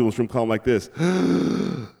a lot of people in this room call them like this.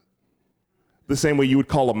 The same way you would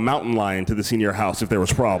call a mountain lion to the senior house if there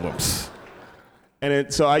was problems. And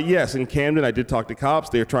yes, in Camden, I did talk to cops.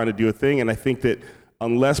 They're trying to do a thing, and I think that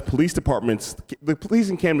unless police departments, the police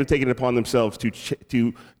in Camden have taken it upon themselves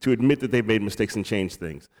to admit that they've made mistakes and change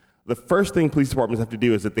things. The first thing police departments have to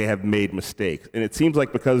do is that they have made mistakes. And it seems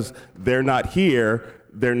like because they're not here,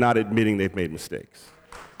 they're not admitting they've made mistakes.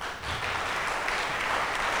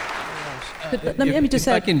 Let me just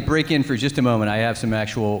if I can break in for just a moment, I have some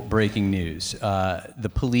actual breaking news.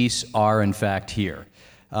 The police are, in fact, here.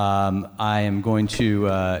 I am going to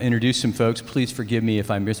introduce some folks. Please forgive me if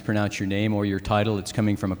I mispronounce your name or your title. It's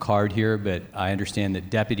coming from a card here, but I understand that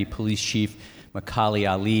Deputy Police Chief Macaulay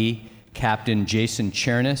Ali, Captain Jason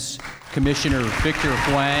Chernis, Commissioner Victor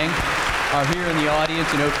Huang are here in the audience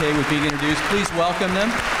and okay with being introduced. Please welcome them.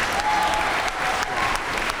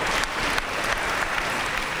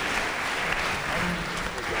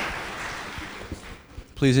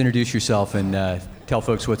 Please introduce yourself and tell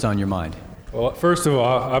folks what's on your mind. Well, first of all,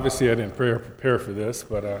 obviously I didn't prepare for this,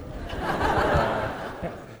 but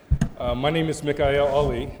my name is Mikael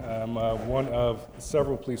Ali. I'm one of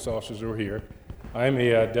several police officers who are here. I'm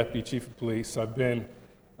a Deputy Chief of Police. I've been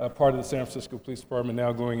part of the San Francisco Police Department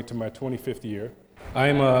now going into my 25th year.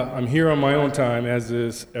 I'm here on my own time, as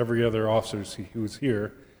is every other officer who's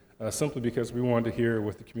here, simply because we wanted to hear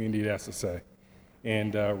what the community has to say.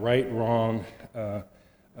 And right, wrong,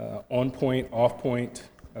 on point, off point,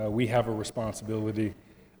 we have a responsibility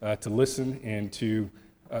to listen and to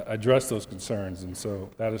address those concerns. And so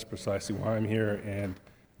that is precisely why I'm here, and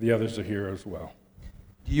the others are here as well.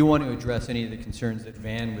 Do you want to address any of the concerns that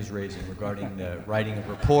Van was raising regarding the writing of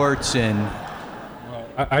reports and...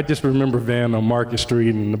 I just remember Van on Market Street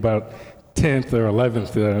in about 10th or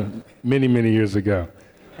 11th many, many years ago.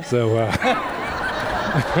 So...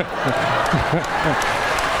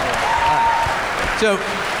 So,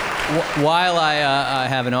 while I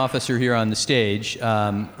have an officer here on the stage,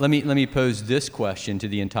 let me pose this question to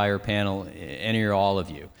the entire panel, any or all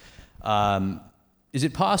of you. Is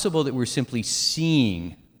it possible that we're simply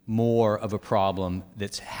seeing more of a problem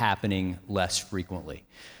that's happening less frequently?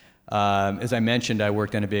 As I mentioned, I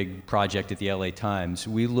worked on a big project at the LA Times.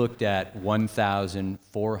 We looked at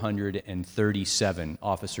 1,437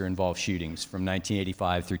 officer-involved shootings from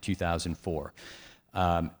 1985 through 2004.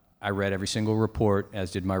 I read every single report,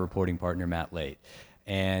 as did my reporting partner, Matt Late.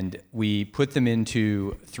 And we put them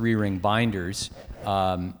into 3-ring binders.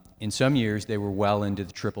 In some years, they were well into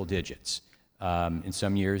the triple digits. In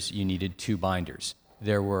some years, you needed 2 binders.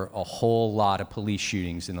 There were a whole lot of police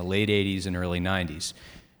shootings in the late 80s and early 90s.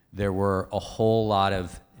 There were a whole lot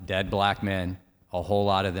of dead black men, a whole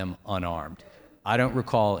lot of them unarmed. I don't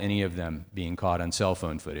recall any of them being caught on cell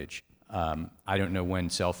phone footage. I don't know when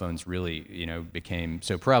cell phones really, became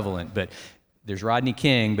so prevalent, but there's Rodney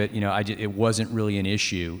King, but, it wasn't really an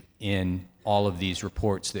issue in all of these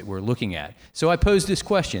reports that we're looking at. So I pose this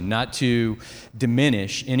question, not to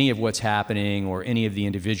diminish any of what's happening or any of the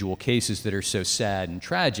individual cases that are so sad and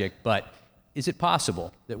tragic, but is it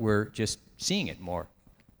possible that we're just seeing it more?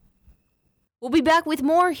 We'll be back with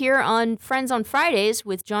more here on Friends on Fridays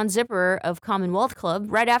with John Zipperer of Commonwealth Club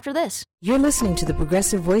right after this. You're listening to the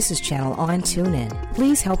Progressive Voices channel on TuneIn.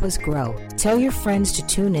 Please help us grow. Tell your friends to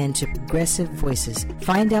tune in to Progressive Voices.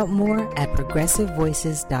 Find out more at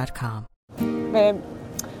progressivevoices.com. Babe,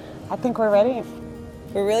 I think we're ready.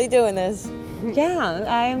 We're really doing this. Yeah,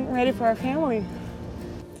 I'm ready for our family.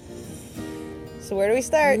 So where do we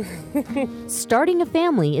start? Starting a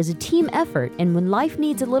family is a team effort, and when life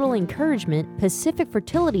needs a little encouragement, Pacific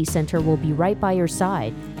Fertility Center will be right by your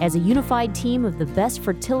side. As a unified team of the best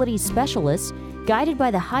fertility specialists, guided by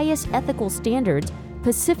the highest ethical standards,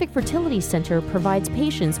 Pacific Fertility Center provides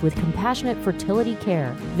patients with compassionate fertility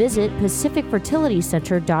care. Visit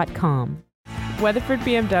pacificfertilitycenter.com. Weatherford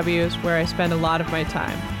BMW is where I spend a lot of my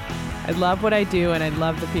time. I love what I do and I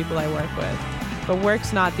love the people I work with. But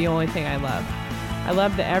work's not the only thing I love. I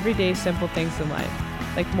love the everyday simple things in life,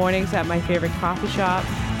 like mornings at my favorite coffee shop,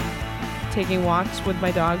 taking walks with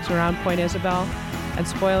my dogs around Point Isabel, and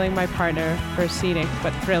spoiling my partner for a scenic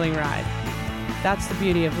but thrilling ride. That's the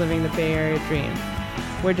beauty of living the Bay Area dream.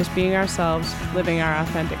 We're just being ourselves, living our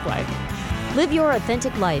authentic life. Live your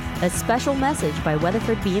authentic life, a special message by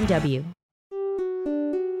Weatherford BMW.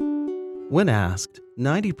 When asked,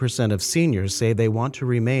 90% of seniors say they want to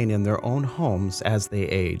remain in their own homes as they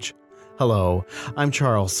age. Hello, I'm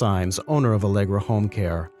Charles Symes, owner of Allegra Home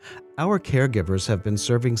Care. Our caregivers have been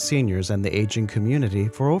serving seniors and the aging community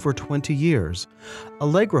for over 20 years.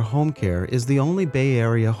 Allegra Home Care is the only Bay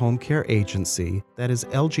Area home care agency that is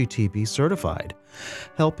LGTB certified.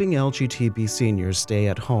 Helping LGTB seniors stay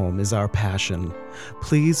at home is our passion.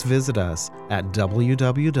 Please visit us at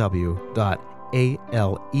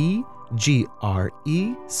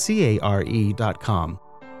www.alegrecare.com.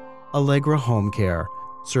 Allegra Home Care,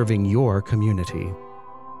 serving your community.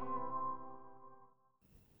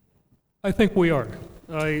 I think we are.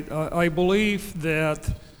 I believe that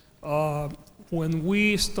when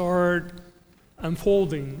we start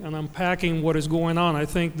unfolding and unpacking what is going on, I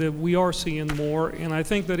think that we are seeing more, and I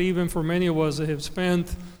think that even for many of us that have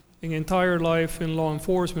spent an entire life in law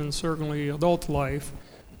enforcement, certainly adult life,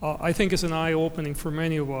 I think it's an eye-opening for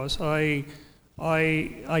many of us. I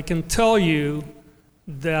can tell you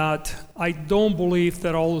that I don't believe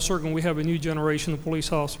that all of a sudden we have a new generation of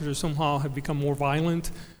police officers who somehow have become more violent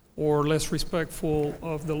or less respectful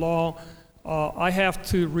of the law. I have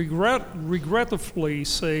to regretfully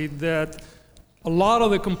say that a lot of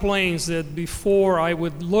the complaints that before I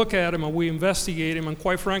would look at them and we investigate them, and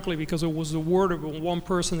quite frankly, because it was the word of one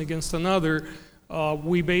person against another,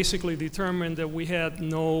 we basically determined that we had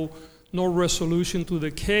no resolution to the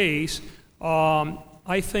case.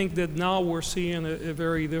 I think that now we're seeing a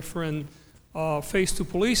very different face to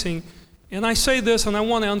policing. And I say this, and I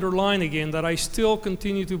want to underline again, that I still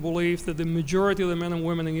continue to believe that the majority of the men and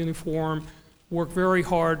women in uniform work very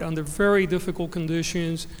hard under very difficult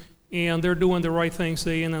conditions, and they're doing the right things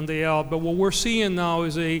day in and day out. But what we're seeing now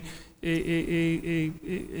is the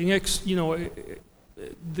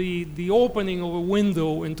opening of a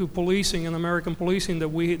window into policing and American policing that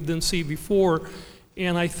we didn't see before.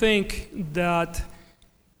 And I think that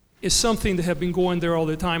is something that have been going there all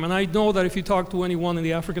the time. And I know that if you talk to anyone in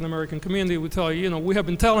the African American community, they would tell you, we have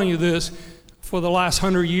been telling you this for the last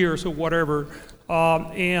 100 years or whatever.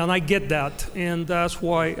 And I get that. And that's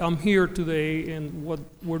why I'm here today and what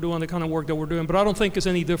we're doing, the kind of work that we're doing. But I don't think it's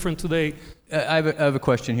any different today. I have a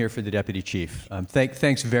question here for the Deputy Chief.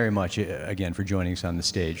 Thanks very much, again, for joining us on the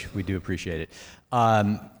stage. We do appreciate it.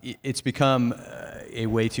 It's become a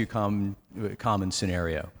way too common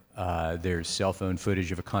scenario. There's cell phone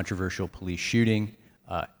footage of a controversial police shooting.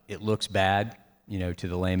 It looks bad, to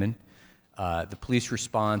the layman. The police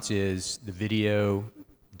response is the video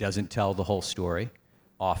doesn't tell the whole story.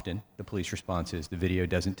 Often, the police response is the video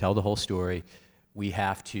doesn't tell the whole story. We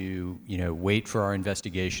have to, wait for our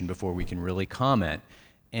investigation before we can really comment.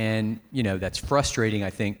 And, that's frustrating,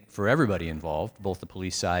 I think, for everybody involved, both the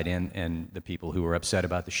police side and the people who were upset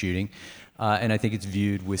about the shooting. And I think it's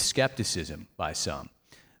viewed with skepticism by some.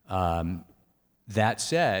 That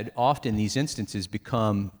said, often these instances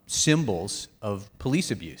become symbols of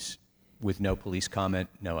police abuse with no police comment,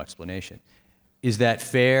 no explanation. Is that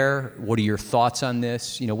fair? What are your thoughts on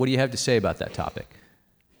this? What do you have to say about that topic?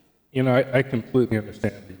 I completely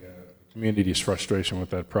understand the community's frustration with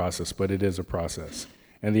that process, but it is a process.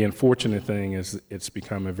 And the unfortunate thing is it's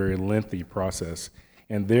become a very lengthy process,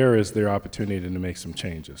 and there is their opportunity to make some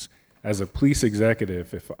changes. As a police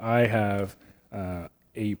executive, if I have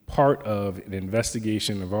a part of an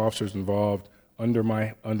investigation of officers involved under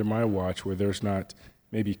my watch where there's not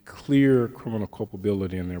maybe clear criminal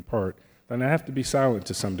culpability on their part, then I have to be silent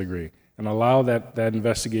to some degree and allow that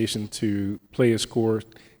investigation to play its course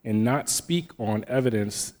and not speak on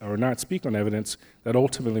evidence that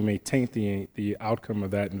ultimately may taint the outcome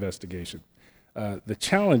of that investigation. The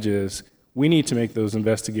challenge is we need to make those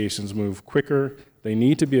investigations move quicker. They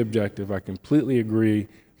need to be objective. I completely agree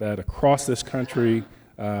that across this country,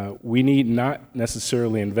 we need not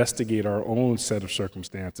necessarily investigate our own set of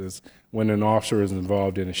circumstances when an officer is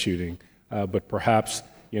involved in a shooting. but perhaps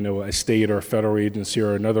a state or a federal agency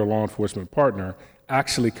or another law enforcement partner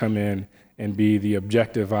actually come in and be the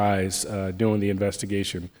objective eyes doing the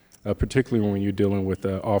investigation, particularly when you're dealing with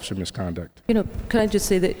officer misconduct. Can I just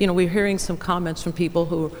say that, we're hearing some comments from people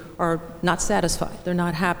who are not satisfied, they're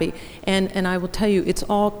not happy, and I will tell you, it's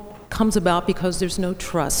all comes about because there's no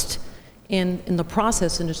trust in the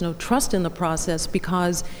process, and there's no trust in the process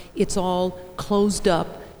because it's all closed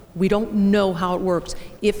up. We don't know how it works.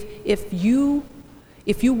 If you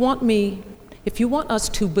want us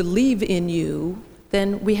to believe in you,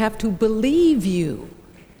 then we have to believe you.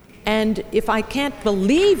 And if I can't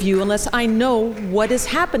believe you unless I know what is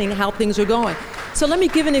happening, how things are going. So let me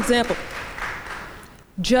give an example.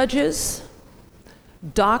 Judges,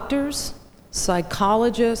 doctors,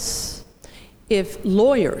 psychologists,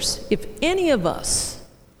 lawyers, if any of us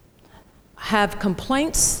have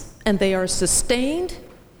complaints and they are sustained,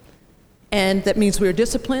 and that means we're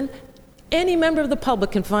disciplined, any member of the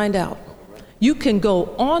public can find out. You can go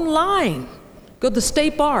online, go to the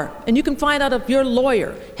state bar, and you can find out if your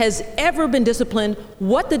lawyer has ever been disciplined,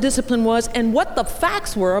 what the discipline was, and what the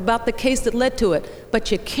facts were about the case that led to it. But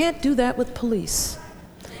you can't do that with police.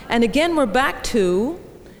 And again, we're back to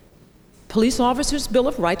police officers' Bill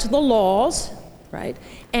of Rights, the laws, right?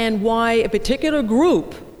 And why a particular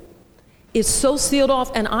group is so sealed off,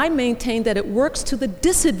 and I maintain that it works to the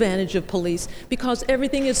disadvantage of police because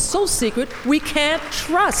everything is so secret, we can't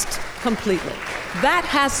trust completely. That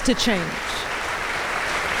has to change.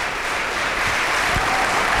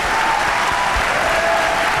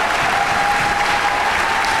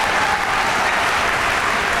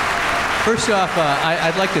 First off,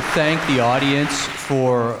 I'd like to thank the audience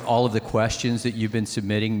for all of the questions that you've been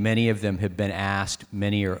submitting. Many of them have been asked,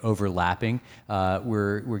 many are overlapping.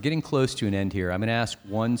 We're getting close to an end here. I'm going to ask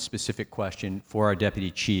one specific question for our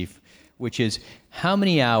deputy chief, which is how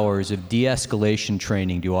many hours of de-escalation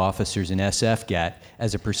training do officers in SF get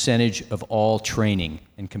as a percentage of all training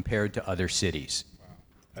and compared to other cities?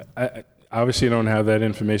 I obviously don't have that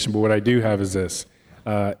information, but what I do have is this.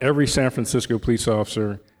 Every San Francisco police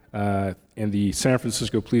officer in the San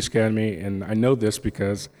Francisco Police Academy, and I know this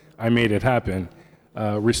because I made it happen,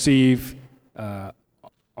 receive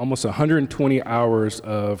almost 120 hours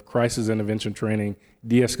of crisis intervention training,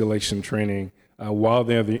 de-escalation training while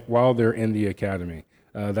they're in the academy.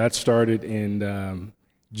 That started in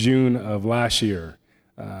June of last year.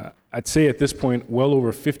 I'd say at this point, well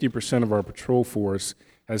over 50% of our patrol force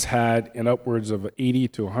has had an upwards of 80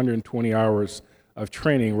 to 120 hours of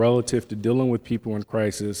training relative to dealing with people in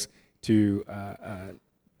crisis, to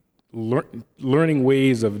learning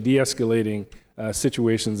ways of de-escalating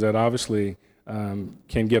situations that obviously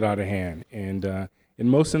can get out of hand. And in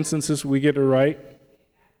most instances, we get it right.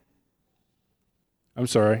 I'm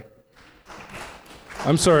sorry,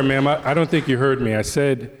 ma'am. I don't think you heard me. I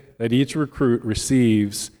said that each recruit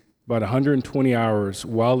receives about 120 hours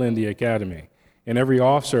while in the academy, and every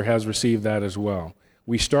officer has received that as well.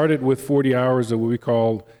 We started with 40 hours of what we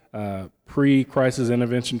call pre-crisis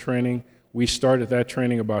intervention training. We started that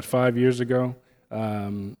training about 5 years ago.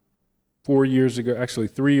 4 years ago, actually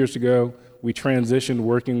 3 years ago, we transitioned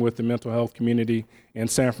working with the mental health community in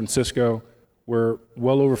San Francisco, where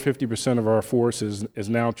well over 50% of our force is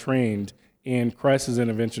now trained in crisis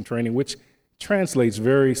intervention training, which translates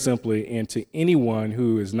very simply into anyone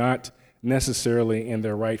who is not necessarily in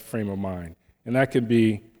their right frame of mind. And that could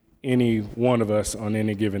be any one of us on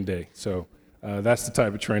any given day. So that's the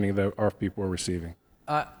type of training that our people are receiving.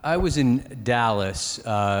 I was in Dallas,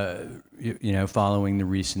 following the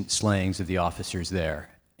recent slayings of the officers there,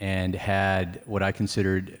 and had what I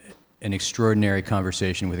considered an extraordinary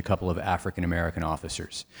conversation with a couple of African American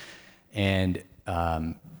officers. And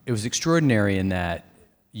it was extraordinary in that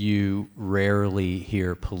you rarely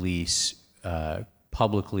hear police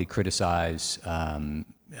publicly criticize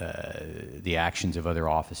the actions of other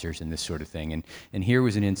officers and this sort of thing. And here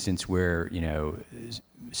was an instance where,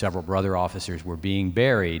 several brother officers were being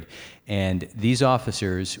buried, and these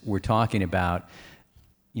officers were talking about,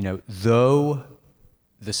 though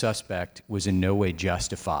the suspect was in no way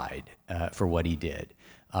justified for what he did,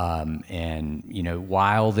 and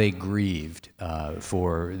while they grieved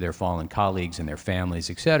for their fallen colleagues and their families,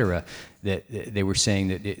 et cetera, that they were saying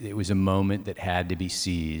that it was a moment that had to be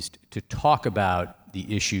seized to talk about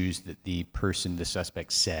the issues that the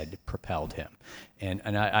suspect said propelled him.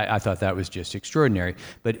 And I thought that was just extraordinary.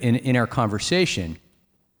 But in our conversation,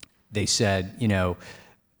 they said,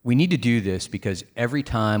 we need to do this because every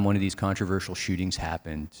time one of these controversial shootings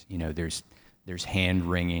happens, there's hand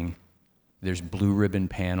wringing, there's blue ribbon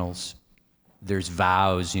panels, there's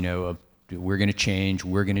vows, of we're going to change,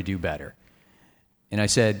 we're going to do better. And I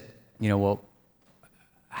said, well,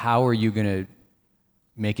 how are you going to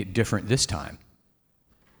make it different this time?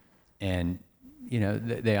 And,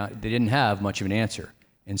 they didn't have much of an answer.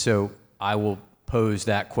 And so I will pose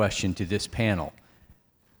that question to this panel.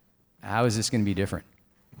 How is this going to be different?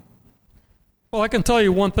 Well, I can tell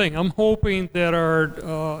you one thing. I'm hoping that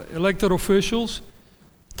our elected officials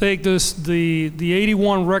take the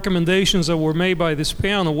 81 recommendations that were made by this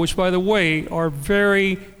panel, which, by the way, are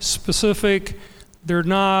very specific. They're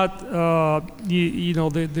not,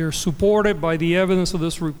 they're supported by the evidence of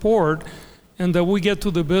this report, and that we get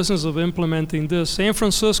to the business of implementing this. San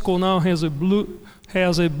Francisco now has a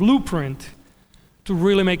blueprint to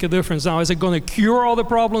really make a difference. Now, is it going to cure all the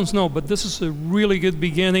problems? No, but this is a really good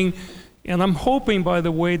beginning. And I'm hoping, by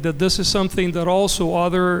the way, that this is something that also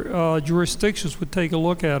other jurisdictions would take a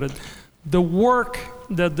look at it. The work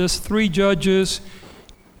that these 3 judges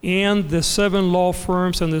and the 7 law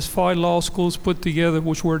firms and these 5 law schools put together,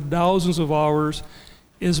 which were thousands of hours,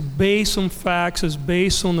 is based on facts, is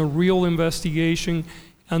based on a real investigation,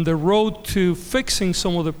 and the road to fixing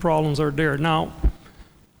some of the problems are there. Now,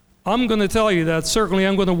 I'm going to tell you that certainly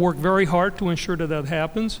I'm going to work very hard to ensure that that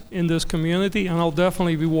happens in this community, and I'll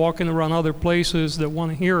definitely be walking around other places that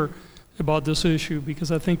want to hear about this issue,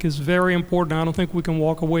 because I think it's very important. I don't think we can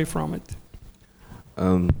walk away from it.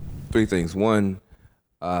 3 things. One,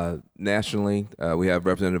 nationally, we have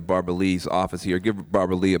Representative Barbara Lee's office here. Give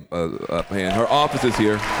Barbara Lee a hand. Her office is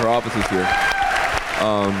here.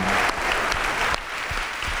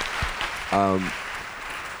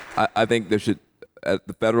 I think there should, at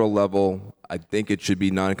the federal level, I think it should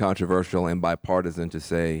be non-controversial and bipartisan to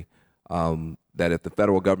say that if the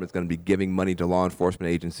federal government is going to be giving money to law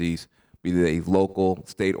enforcement agencies, be they local,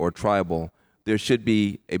 state, or tribal, there should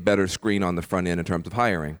be a better screen on the front end in terms of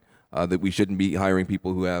hiring. That we shouldn't be hiring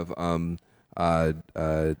people who have, I'm about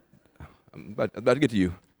to get to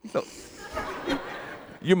you. So,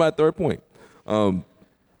 you're my third point.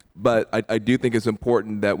 But I do think it's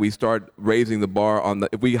important that we start raising the bar on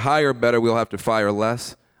if we hire better, we'll have to fire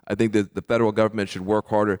less. I think that the federal government should work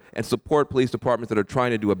harder and support police departments that are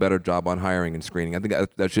trying to do a better job on hiring and screening. I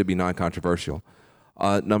think that should be non-controversial.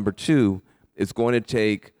 Number 2, it's going to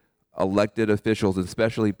take elected officials,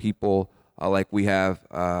 especially people like we have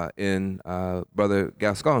in Brother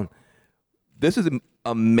Gascon. This is an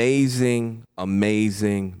amazing,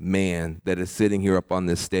 amazing man that is sitting here up on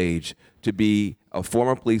this stage, to be a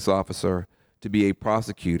former police officer, to be a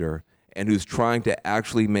prosecutor, and who's trying to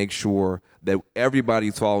actually make sure that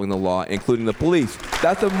everybody's following the law, including the police.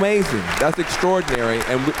 That's amazing. That's extraordinary,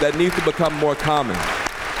 and that needs to become more common.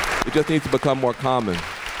 It just needs to become more common.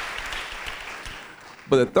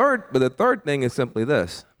 But the third thing is simply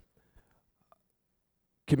this.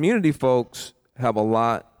 Community folks have a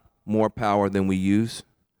lot more power than we use.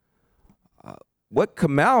 What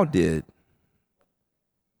Kamau did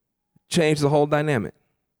changed the whole dynamic.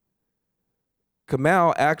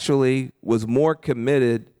 Kamau actually was more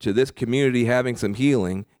committed to this community having some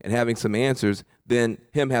healing and having some answers than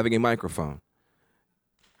him having a microphone.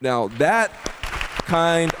 Now, that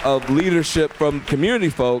kind of leadership from community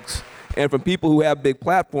folks and from people who have big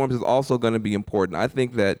platforms is also going to be important. I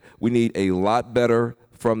think that we need a lot better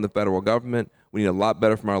from the federal government. We need a lot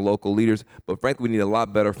better from our local leaders, but frankly, we need a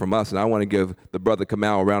lot better from us, and I want to give the brother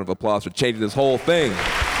Kamau a round of applause for changing this whole thing.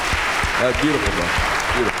 That's beautiful, bro.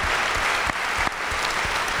 Beautiful.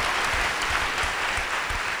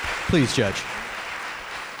 Please, Judge.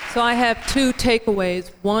 So I have 2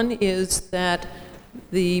 takeaways. One is that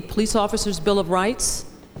the Police Officers' Bill of Rights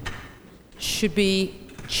should be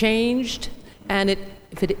changed, and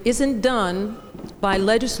if it isn't done by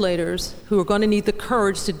legislators who are going to need the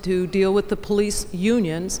courage to deal with the police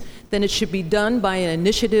unions, then it should be done by an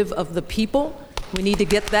initiative of the people. We need to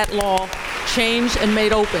get that law changed and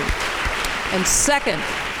made open. And second,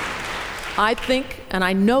 I think, and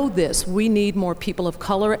I know this, we need more people of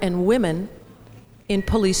color and women in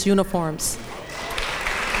police uniforms.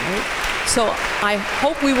 Right? So I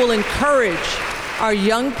hope we will encourage our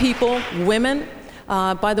young people, women.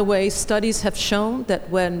 By the way, studies have shown that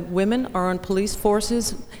when women are on police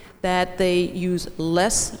forces, that they use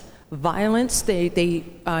less violence, they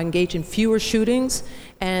engage in fewer shootings,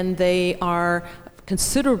 and they are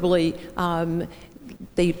considerably,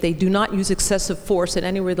 they do not use excessive force at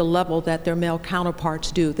anywhere the level that their male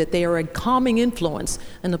counterparts do, that they are a calming influence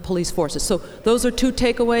in the police forces. So those are 2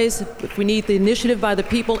 takeaways. We need the initiative by the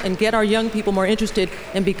people and get our young people more interested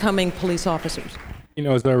in becoming police officers. You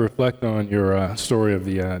know, as I reflect on your story of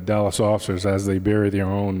the Dallas officers as they bury their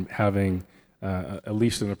own, having at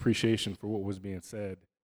least an appreciation for what was being said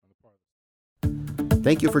on the part of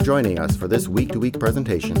Thank you for joining us for this week-to-week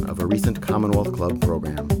presentation of a recent Commonwealth Club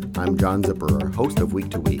program. I'm John Zipperer, host of Week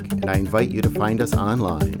to Week, and I invite you to find us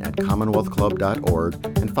online at commonwealthclub.org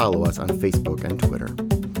and follow us on Facebook and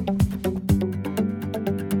Twitter.